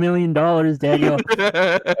 $58 million, Daniel.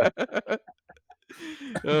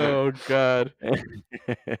 Oh god.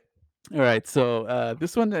 All right, so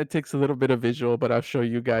this one takes a little bit of visual, but I'll show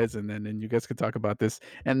you guys, and you guys can talk about this.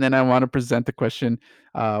 And then I want to present the question,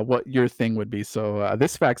 what your thing would be. So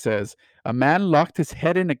this fact says a man locked his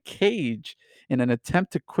head in a cage in an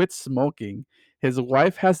attempt to quit smoking. His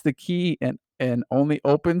wife has the key and only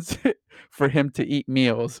opens it for him to eat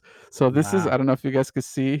meals. So this is Wow. I don't know if you guys could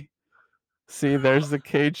see. See, there's the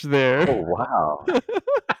cage there. Oh wow.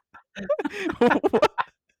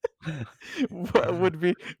 What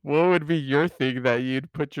would be your thing that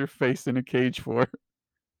you'd put your face in a cage for?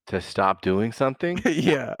 To stop doing something?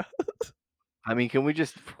 Yeah. I mean, can we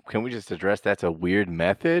just address that's a weird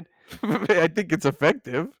method? I think it's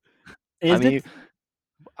effective. I Is mean, it?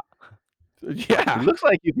 it Yeah. looks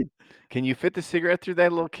like you could. Can you fit the cigarette through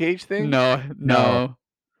that little cage thing? No, No. no.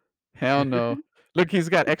 Hell no. Look, he's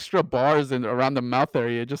got extra bars in around the mouth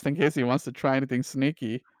area just in case he wants to try anything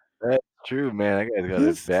sneaky. That's true, man. That guy's got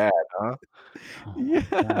it bad, huh? Oh my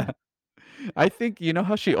Yeah. God. I think you know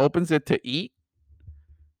how she opens it to eat?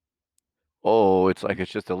 Oh, it's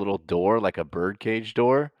just a little door, like a bird cage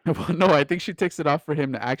door? Well, no, I think she takes it off for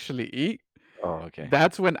him to actually eat. Oh, okay.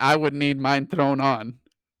 That's when I would need mine thrown on.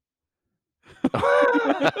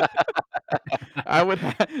 I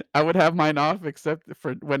would have mine off except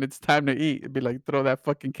for when it's time to eat. It'd be like throw that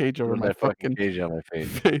fucking cage over Throw my that fucking fucking cage on my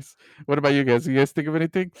face. face. What about you guys? You guys think of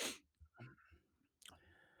anything?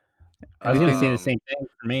 I was gonna Anything? say the same thing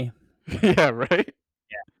for me. Yeah, right.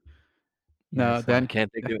 No, Yes, Dan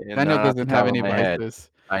Can't think of it Daniel off the doesn't have top of any my head. vices.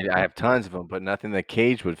 I have tons of them, but nothing the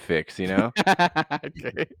cage would fix, you know?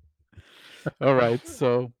 Okay. All right.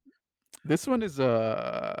 So this one is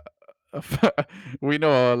we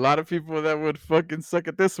know a lot of people that would fucking suck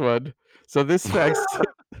at this one. So this fact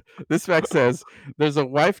this fact says there's a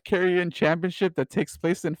wife carrying championship that takes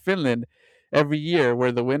place in Finland every year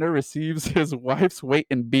where the winner receives his wife's weight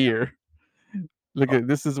in beer. Look at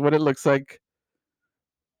this is what it looks like.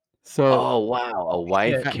 So Oh, wow. A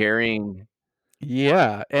wife Yeah. carrying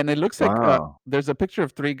yeah, and it looks like Wow. there's a picture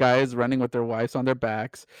of three guys running with their wives on their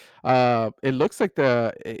backs. It looks like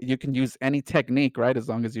you can use any technique, right? As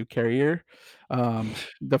long as you carry her.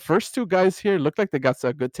 The first two guys here look like they got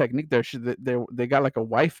a good technique. They got like a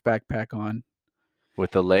wife backpack on. With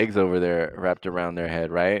the legs over there wrapped around their head,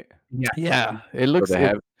 right? Yeah. Yeah, it So looks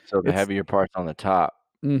the it's heavier part's on the top.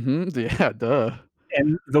 yeah, duh,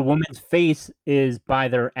 And the woman's face is by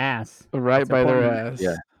their ass. right It's by their important. ass.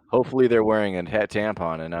 Yeah. Hopefully they're wearing a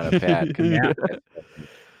tampon and not a pad. 'Cause Yeah. that's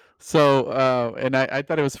So, and I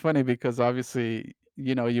thought it was funny because obviously,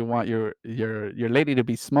 you know, you want your lady to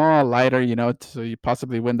be small, lighter, you know, so you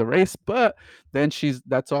possibly win the race, but then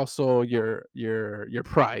that's also your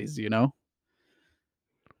prize, you know,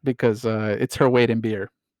 because it's her weight in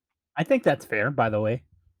beer. I think that's fair, by the way.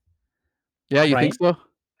 Yeah, you think Right? so?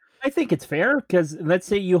 I think it's fair because let's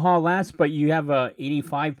say you haul ass, but you have a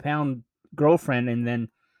 85-pound girlfriend, and then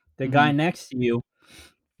the guy Mhm. next to you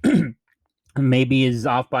maybe is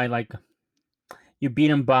off by like you beat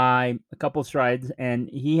him by a couple strides, and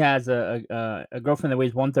he has a girlfriend that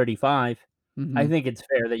weighs 135. I Mhm. think it's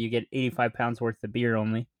fair that you get 85 pounds worth of beer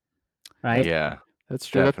only, right? Yeah, That's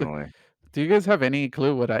true. definitely. Do you guys have any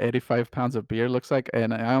clue what 85 pounds of beer looks like?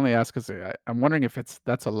 And I only ask because I'm wondering if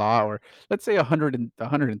that's a lot, or let's say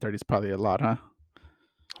 130 is probably a lot, huh?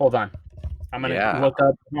 Hold on, I'm gonna Yeah. look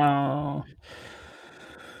up. All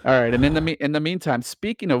right. And in the meantime,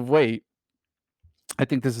 speaking of weight, I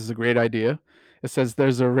think this is a great idea. It says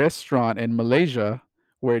there's a restaurant in Malaysia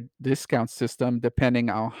where discount system depending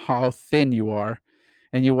on how thin you are,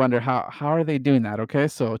 and you wonder how are they doing that? Okay,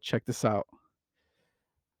 so check this out.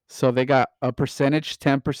 So they got a percentage,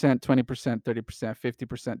 10%, 20%, 30%,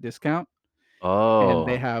 50% discount, and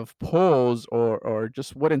they Oh, have poles or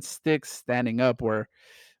just wooden sticks standing up where,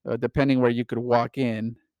 depending where you could walk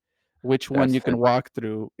in, which one that's you can walk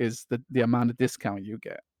through is the amount of discount you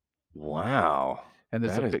get. wow. And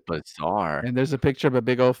there's That a is pic bizarre. and there's a picture of a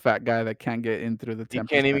big old fat guy that can't get in through the You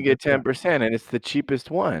can't even 10% get discount. 10%, and it's the cheapest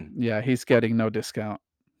one. Yeah, he's getting no discount.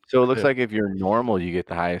 So it looks Yeah. like if you're normal, you get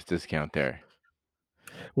the highest discount there.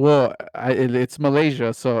 Well, it's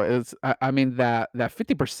Malaysia, so I mean that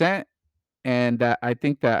 50% and that I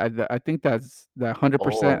think that's that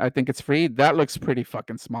 100%. Oh, I think it's free. That looks pretty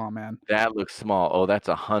fucking small, man. that looks small. Oh, that's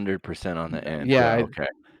 100% on the end. Yeah. Yeah, okay.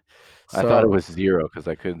 I thought it So was 0 because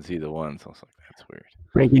I couldn't see the ones. I was like, "That's weird."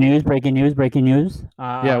 Breaking news! Breaking news! Breaking news!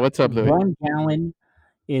 yeah, what's up, Louis? 1 gallon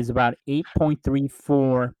is about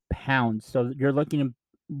 8.34 pounds. So you're looking at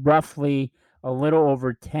roughly a little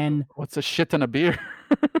over 10 What's a shit ton of beer?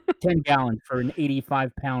 10 gallons for an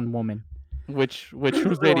 85-pound woman. Which A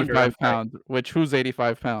who's little under, I'm 85 sorry. pounds? Who's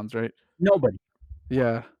 85 pounds, right? Nobody.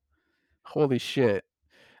 Yeah. Holy shit.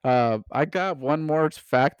 I got one more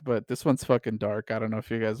fact, but this one's fucking dark. I don't know if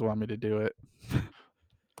you guys want me to do it.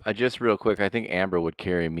 Just real quick, I think Amber would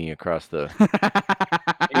carry me across the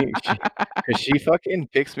because she fucking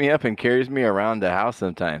picks me up and carries me around the house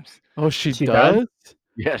sometimes. Oh, she She does? does?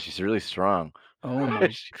 Yeah, she's really strong. Oh my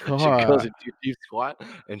She goes god. into deep squat,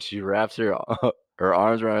 and she wraps her her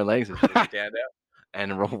arms around her legs, and she'll stand up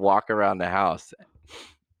and walk around the house.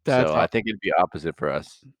 That's So I think it'd be opposite for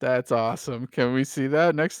us. that's awesome. Can we see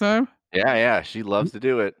that next time? Yeah, yeah, she loves to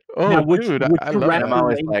do it, Oh, Now, would dude, you would I you love and wrap I'm your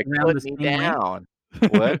always legs like, around "Put the me same way? down."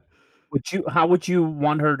 What? How would you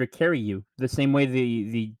want her to carry you? The same way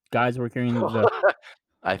the guys were carrying the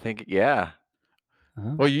I think, yeah,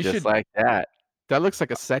 Well, you just should like that. that looks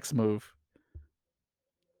like a sex move.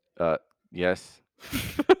 Yes.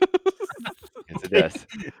 Yes, it does.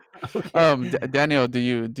 Okay. Daniel, do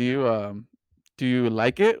you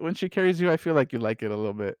like it when she carries you? I feel like you like it a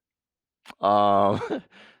little bit. Um,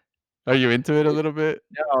 Are you into it a little bit?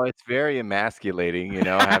 no, it's very emasculating,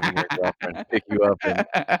 having your girlfriend pick you up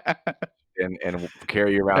and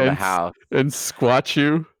carry you around the and house. and squat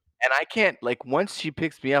you. And I can't like, once she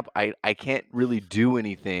picks me up, I can't really do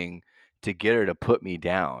anything to get her to put me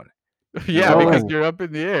down, Yeah, because Oh. you're up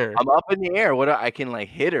in the air. I'm up in the air, I can, like,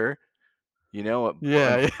 hit her, and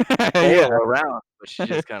Yeah, pull yeah. her around, but she's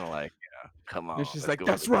just kinda like, "Come And on, she's let's like, go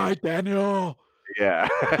on "That's right, vacation." Daniel." Yeah.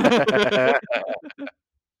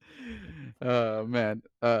 Oh man.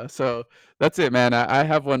 So that's it, man. I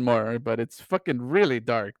have one more, but it's fucking really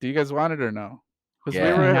dark. Do you guys want it or no? Because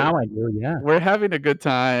Yeah. Now I do, yeah. we're having a good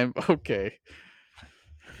time. Okay.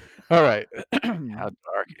 All right. How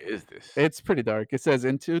dark is this? It's pretty dark. It says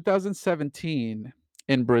in 2017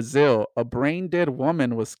 in Brazil, a brain dead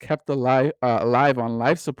woman was kept alive on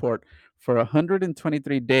life support for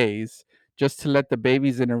 123 days just to let the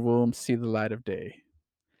babies in her womb see the light of day.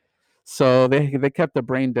 So they kept a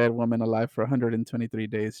brain dead woman alive for 123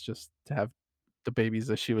 days just to have the babies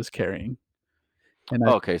that she was carrying. And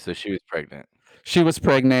Okay, so she was pregnant. she was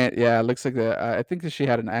pregnant. Yeah, it looks like I think that she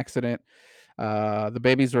had an accident. The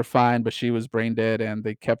babies were fine, but she was brain dead, and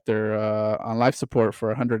they kept her on life support for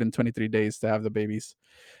 123 days to have the babies.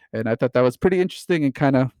 And I thought that was pretty interesting and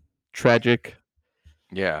kind of tragic.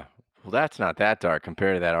 Yeah. Well, that's not that dark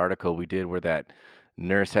compared to that article we did where that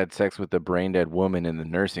nurse had sex with the brain dead woman in the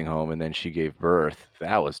nursing home and then she gave birth.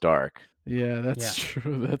 That was dark. Yeah, that's Yeah.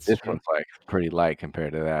 true. That's This true. one's like pretty light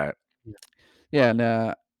compared to that. Yeah,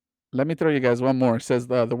 and let me throw you guys one more. It says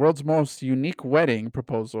the world's most unique wedding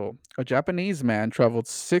proposal. A Japanese man traveled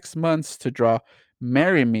 6 months to draw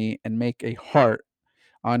 "Marry Me" and make a heart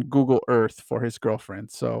on Google Earth for his girlfriend.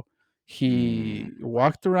 So he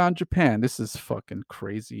walked around Japan. This is fucking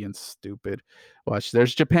crazy and stupid. Watch,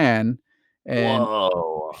 there's Japan, and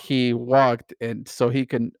Whoa. he walked and so he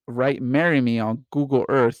can write "Marry Me" on Google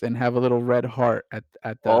Earth and have a little red heart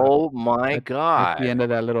Oh my at the end God. of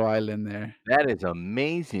that little island there. That is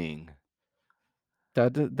amazing.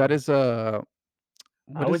 That is a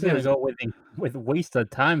I What was is gonna it? go with waste of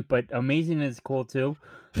time, but amazing is cool too.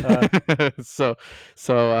 Uh, so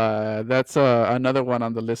that's another one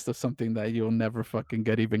on the list of something that you'll never fucking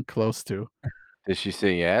get even close to. Did she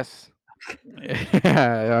say yes?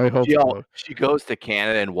 Yeah, I hope so. She goes to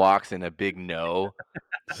Canada and walks in a big no.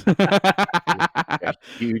 A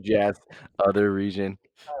huge ass other region.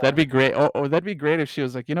 That'd be great. Or that'd be great if she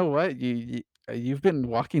was like, you know what, you've been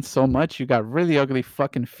walking so much, you got really ugly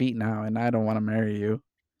fucking feet now, and I don't want to marry you.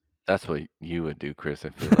 That's what you would do, Chris. I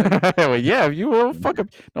feel like. Well, yeah, you will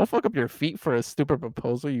don't fuck up your feet for a stupid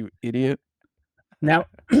proposal, you idiot. now,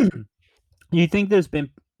 you think there's been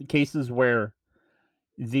cases where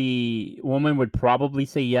the woman would probably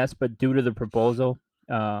say yes, but due to the proposal,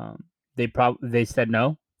 they said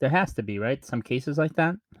no? There has to be, right? Some cases like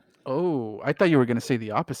that. Oh, I thought you were gonna say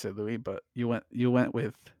the opposite, Louis, but you went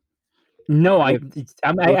with No, with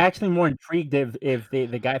I'm with actually more intrigued if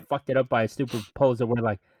the guy fucked it up by a stupid proposal. We're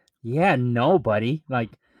like, yeah, no, buddy.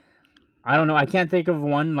 Like, I don't know. I can't think of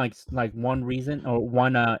one like one reason or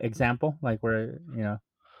one example like where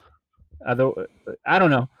other. I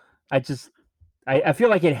don't know. I just I feel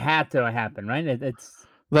like it had to happen, right? It's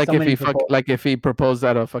like so if many he proposals. like if he proposed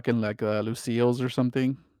at a fucking like Lucille's or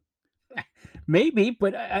something. Maybe,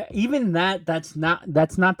 but even that's not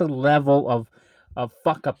the level of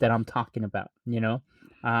fuck up that I'm talking about.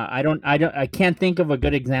 I can't think of a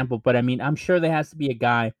good example, but I mean, I'm sure there has to be a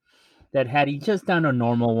guy that had he just done a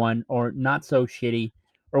normal one or not so shitty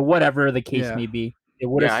or whatever the case Yeah. may be, it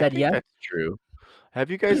would have Yeah, I said think yes. that's true. Have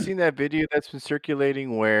you guys seen that video that's been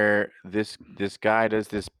circulating where this guy does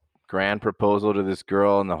this grand proposal to this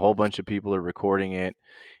girl and a whole bunch of people are recording it,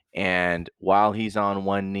 and while he's on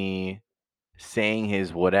one knee saying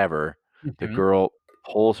his whatever, the Mhm. girl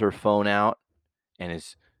pulls her phone out and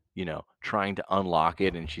is, trying to unlock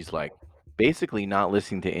it, and she's like basically not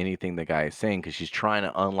listening to anything the guy is saying because she's trying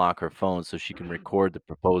to unlock her phone so she can record the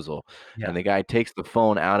proposal. Yeah. And the guy takes the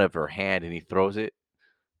phone out of her hand and he throws it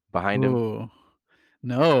behind him. Ooh.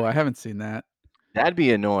 No, I haven't seen that. That'd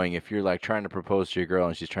be annoying if you're like trying to propose to your girl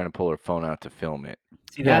and she's trying to pull her phone out to film it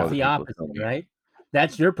See, while that's Yeah. other the people are opposite, filming it. right?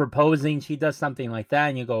 That's you're proposing. She does something like that,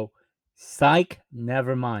 and you go, "Psych,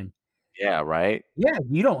 never mind." Yeah, right? Yeah,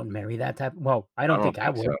 you don't marry that type. Well, I I don't don't think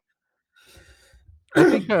I think so. would. I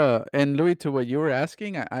think and Louis, to what you were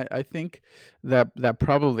asking, I think that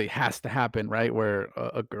probably has to happen, right? Where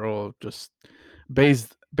a girl just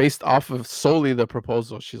based off of solely the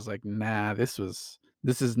proposal, she's like, nah, this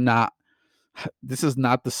is not this is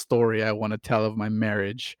not the story I want to tell of my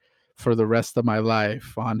marriage for the rest of my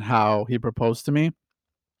life on how he proposed to me.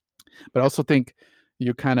 But I also think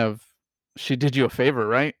you kind of she did you a favor,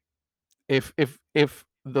 right? If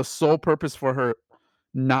the sole purpose for her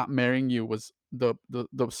not marrying you was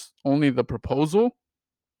only the proposal,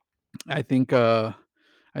 I think I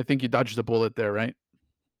think you dodged the bullet there, right?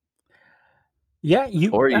 Yeah,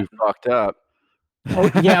 you. Or you fucked up.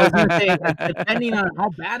 Oh, yeah, I was gonna say, depending on how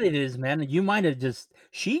bad it is, man,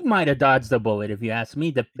 she might have dodged a bullet if you ask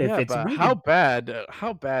me. If Yeah, it's but really how bad are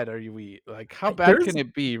like how bad there's can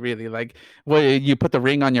it be really? Like, well, you put the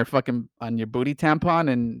ring on your fucking on your booty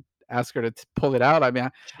tampon and ask her to pull it out. I mean,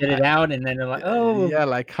 shit it out, and then they're like, "Oh, yeah,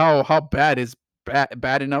 like how bad is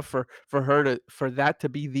bad enough for her to for that to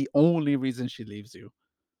be the only reason she leaves you?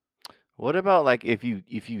 What about like if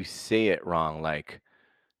you say it wrong? Like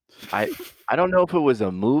I I don't know if it was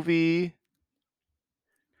a movie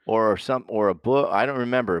or a book. I don't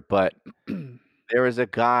remember, but there was a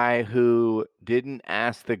guy who didn't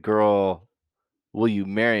ask the girl, "Will you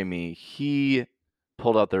marry me?" He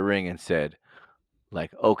pulled out the ring and said,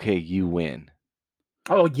 like, "Okay, you win."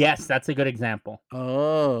 oh yes, that's a good example."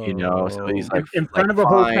 So he's Oh. In like, front of a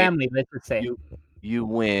whole "Fine, family, let's just say. you you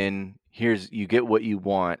win. You get what you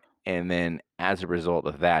want." And then as a result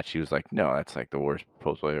of that, she was like, "No, that's like the worst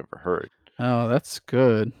proposal I ever heard." Oh, that's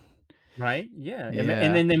good. Right? Yeah, and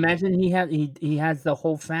Yeah. then imagine he has the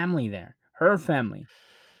whole family there, her family,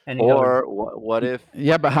 and he goes, Or what if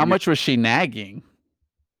Yeah, but how you're much was she nagging?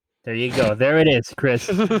 "There you go. There it is, Chris.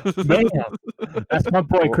 Bam! That's my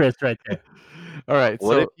boy or Chris right there." All right,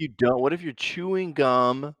 what if so you don't what if you're chewing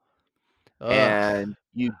gum ugh, and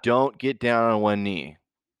you don't get down on one knee?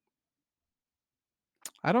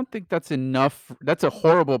 I don't think that's enough. That's a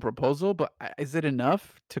horrible proposal, but is it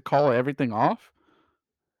enough to call everything off?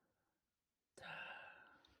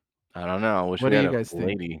 I don't know. I wish What we do had you a guys think?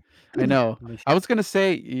 lady. I know. We sh I was gonna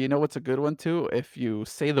say, you know what's a good one too? If you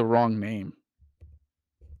say the wrong name.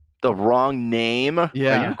 The wrong name? Are you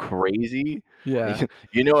Yeah, crazy? yeah.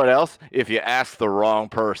 You know what else? If you ask the wrong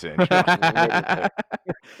person. You're like, "Wait a minute."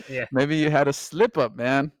 Yeah. Maybe you had a slip up,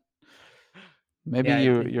 man. Maybe Yeah,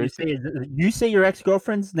 you're you say your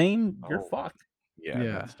ex-girlfriend's name, you're Oh. fucked. Yeah,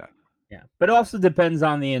 Yeah. that's not. Yeah, but it also depends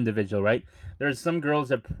on the individual, right? There's some girls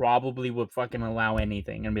that probably would fucking allow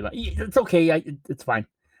anything and be like, "Yeah, it's okay, it's fine,"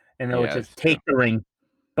 and they'll Yeah, just that's true. take the ring.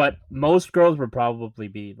 But most girls would probably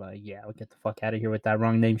be like, "Yeah, I'll get the fuck out of here with that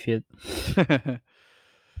wrong name shit."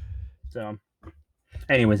 So,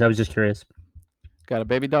 anyways, I was just curious. Got a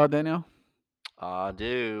baby doll, Daniel? I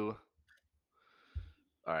do.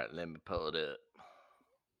 All right, let me pull it up.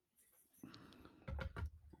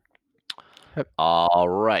 Yep. All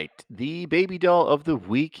right. The baby doll of the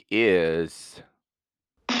week is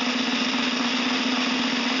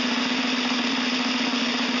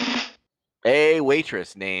a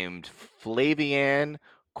waitress named Flavian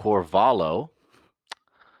Corvallo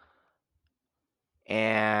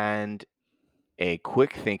and a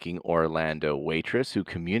quick thinking Orlando waitress who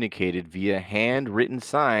communicated via handwritten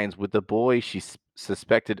signs with the boy she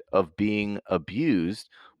suspected of being abused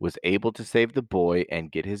was able to save the boy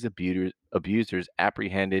and get his abusers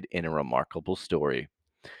apprehended in a remarkable story.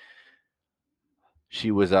 She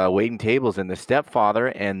was waiting tables, and the stepfather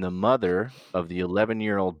and the mother of the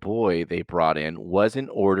 11-year-old boy they brought in wasn't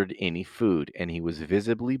ordered any food, and he was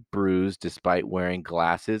visibly bruised despite wearing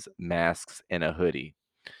glasses, masks, and a hoodie.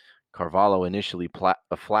 Carvalho initially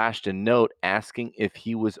flashed a note asking if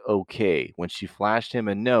he was okay. When she flashed him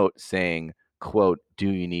a note saying, quote, "Do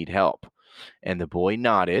you need help?" And the boy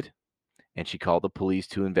nodded, and she called the police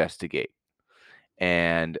to investigate.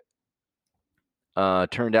 And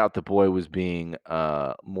turned out the boy was being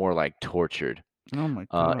more like tortured, Oh my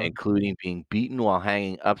god. including being beaten while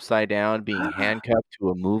hanging upside down, being handcuffed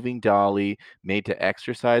to a moving dolly, made to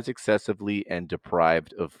exercise excessively, and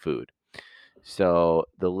deprived of food. So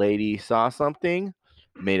the lady saw something,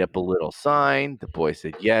 made up a little sign. The boy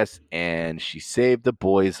said yes, and she saved the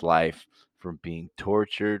boy's life from being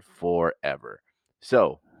tortured forever.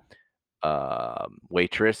 So,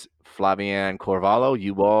 waitress Flavian Corvallo,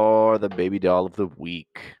 you are the baby doll of the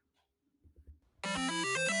week.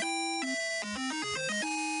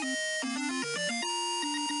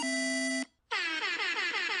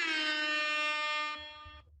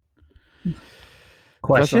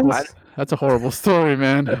 Questions? That's a horrible story,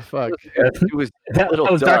 man. Fuck. It was a That little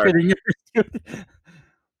was darker dark, than yours,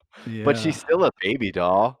 dude. but she's Yeah. still a baby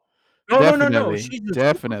doll. No. Definitely. She's a super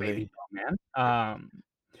Definitely. baby doll, man.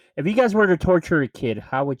 If you guys were to torture a kid,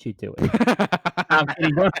 how would you do it? I'm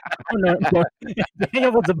kidding. No.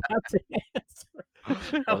 Daniel was about to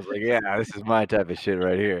answer. I was like, yeah, this is my type of shit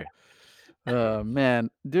right here. Man,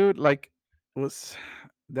 dude, like was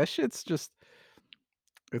that shit's just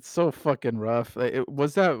it's so fucking rough. Like,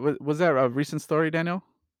 was that a recent story, Daniel?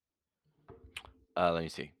 Let me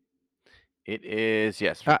see. It is,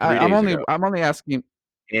 yes, I, from 3 I I'm days only ago I'm only asking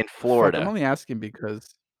in fuck, I'm Florida. only asking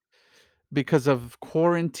because of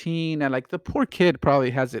quarantine and like the poor kid probably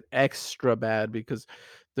has it extra bad because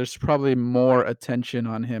there's probably more attention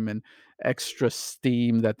on him and extra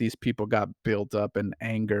steam that these people got built up and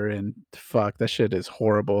anger and fuck that shit is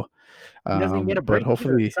horrible. He doesn't get a But break either.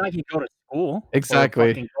 hopefully It's not like he go to school or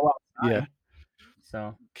exactly. fucking go Yeah. outside.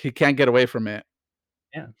 So He can't get away from it.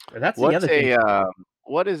 yeah, that's the What's other thing.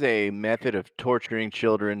 what is a method of torturing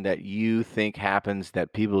children that you think happens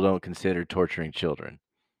that people don't consider torturing children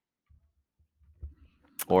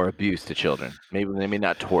or abuse to children? Maybe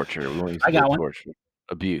not torture. We won't use I the got word one. torture.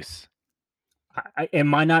 Abuse. It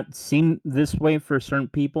might not seem this way for certain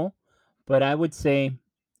people, but I would say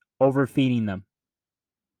overfeeding them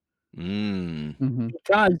Mm. Mhm.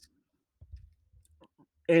 because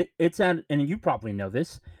it's at, and you probably know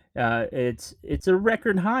this. It's a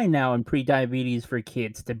record high now in pre-diabetes for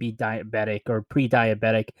kids to be diabetic or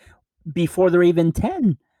pre-diabetic before they're even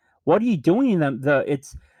 10. What are you doing to them?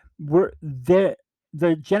 We're the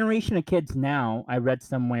generation of kids now, I read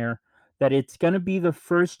somewhere that it's going to be the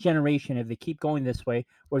first generation if they keep going this way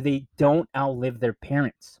where they don't outlive their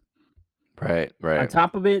parents. Right, On right.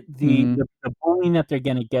 top of it, Mhm. the bullying that they're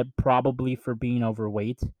going to get probably for being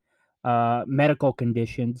overweight, medical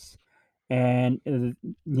conditions, and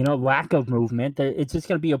lack of movement. It's just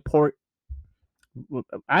going to be a poor.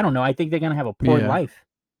 I don't know. I think they're going to have a poor Yeah. life.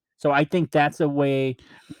 So I think that's a way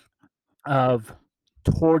of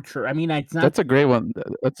torture. I mean, it's not. That's a great one.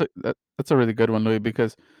 That's a really good one, Louis,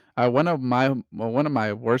 because one of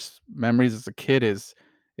my worst memories as a kid is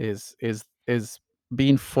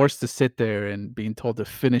being forced to sit there and being told to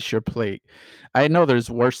finish your plate. I know there's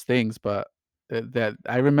worse things, but that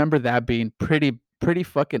I remember that being pretty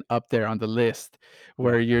fucking up there on the list,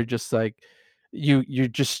 where Yeah. you're just like you're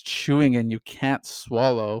just chewing and you can't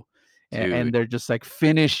swallow, and Dude. they're just like,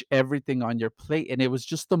 finish everything on your plate. And it was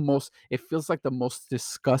just it feels like the most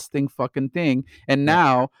disgusting fucking thing. And Yeah.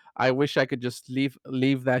 now I wish I could just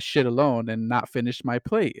leave that shit alone and not finish my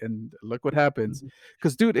plate. And look what happens.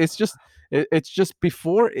 Because dude, it's just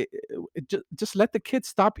before just let the kid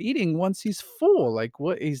stop eating once he's full. Like,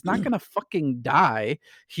 what? He's not gonna fucking die.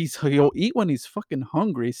 He'll eat when he's fucking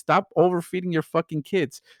hungry. Stop overfeeding your fucking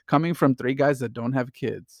kids. Coming from 3 guys that don't have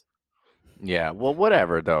kids. Yeah, well,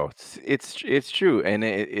 whatever though. It's true, and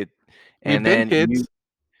We've and been then kids.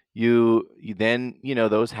 you then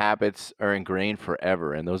those habits are ingrained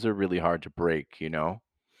forever, and those are really hard to break.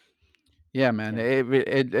 Yeah, man.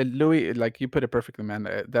 Yeah. Louis, like you put it perfectly, man.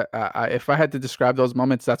 If I had to describe those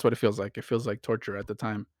moments, that's what it feels like. It feels like torture at the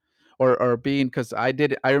time, or being, because I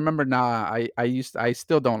remember now. I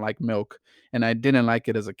still don't like milk, and I didn't like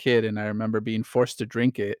it as a kid, and I remember being forced to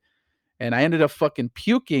drink it, and I ended up fucking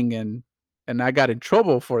puking, and I got in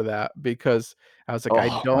trouble for that because I was like,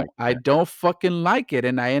 Oh my I God. don't fucking like it,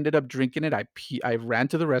 and I ended up drinking it. I ran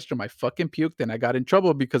to the restroom, I fucking puked, and I got in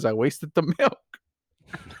trouble because I wasted the milk.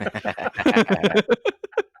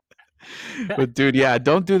 But dude, yeah,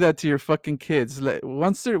 don't do that to your fucking kids.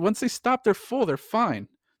 Once they stop, they're full. They're fine.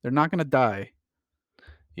 They're not gonna die.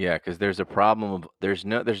 Yeah, because there's a problem of there's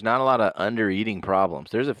not a lot of under-eating problems.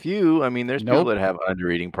 There's a few. I mean, there's people Nope. that have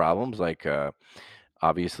under-eating problems, like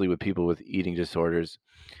obviously with people with eating disorders.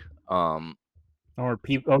 Or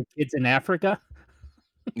kids in Africa.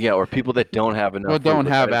 Yeah, or people that don't have enough Well, food, don't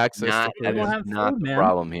but have that is access to not food. I don't have not food, the man.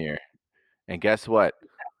 problem here. And guess what?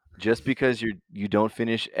 Just because you don't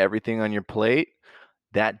finish everything on your plate,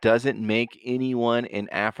 that doesn't make anyone in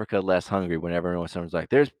Africa less hungry. Whenever someone's like,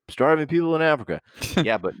 "There's starving people in Africa,"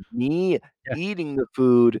 yeah, but me Yeah. eating the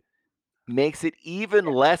food makes it even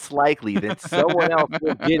less likely that someone else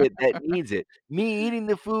will get it that needs it. Me eating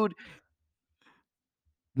the food,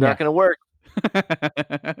 Yeah. not gonna work.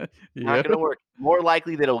 Yeah. Not gonna work. More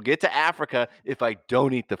likely that it'll get to Africa if I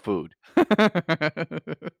don't eat the food.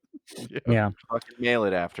 Yeah. Fucking mail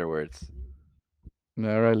it afterwards.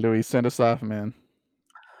 All right, Louis, send us off, man.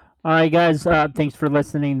 All right, guys. Thanks for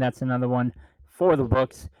listening. That's another one for the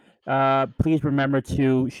books. Please remember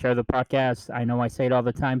to share the podcast. I know I say it all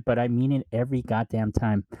the time, but I mean it every goddamn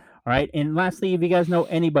time. All right. And lastly, if you guys know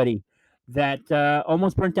anybody that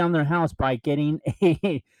almost burnt down their house by getting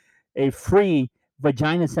a free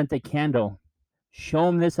vagina scented candle, show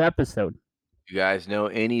them this episode. You guys know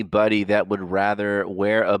anybody that would rather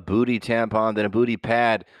wear a booty tampon than a booty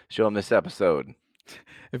pad? Show them this episode.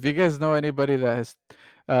 If you guys know anybody that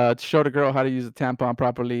has showed a girl how to use a tampon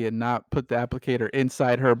properly and not put the applicator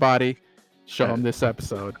inside her body, show them this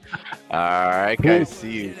episode. All right, guys.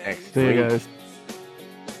 See you next See week. you guys.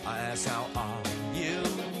 I ask, how are you?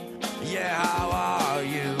 Yeah, how are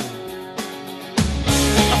you?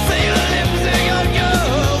 I feel lipstick on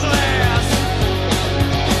your glass.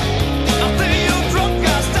 I think you're drunk, I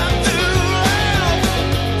start to laugh.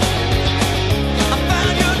 I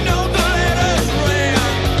found your note, the letters read.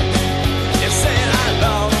 It said, I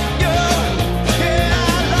love you. Yeah, I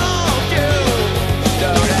love you.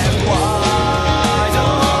 Don't ask why,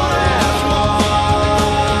 don't ask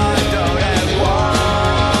why. Don't ask why,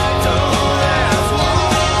 don't ask why.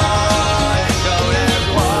 Don't ask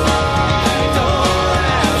why, don't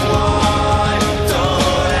ask why.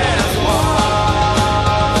 Don't ask why.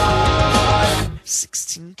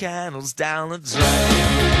 16 candles down the drain.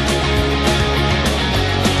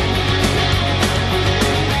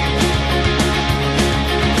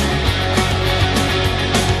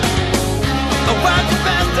 I watch you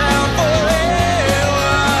pass down forever.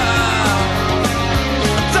 I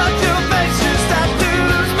touch your face, you start to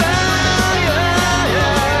smile, yeah,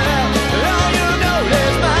 yeah. All you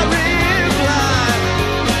notice my reply.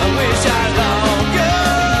 I wish I loved you.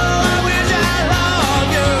 I wish I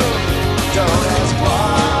loved you. Don't ask why.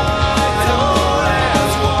 Don't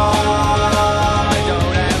ask why.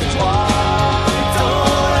 Don't ask why.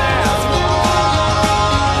 Don't ask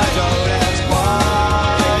why. Don't ask why.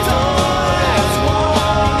 Don't ask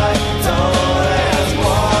why. Don't ask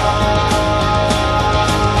why.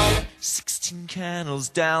 16 candles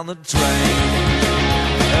down the drain.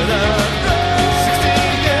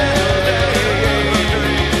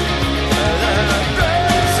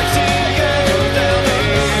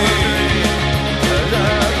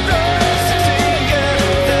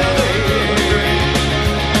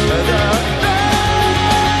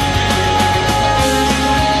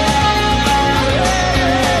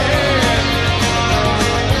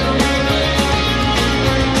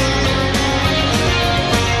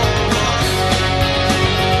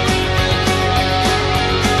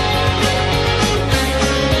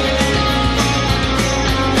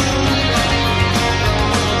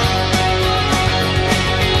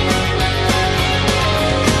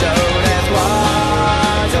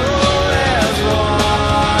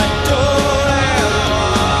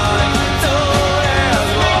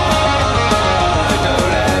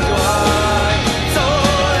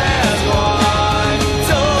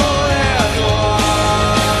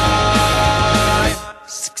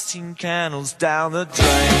 goes down the drain.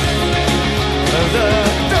 The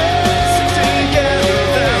things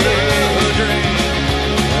together,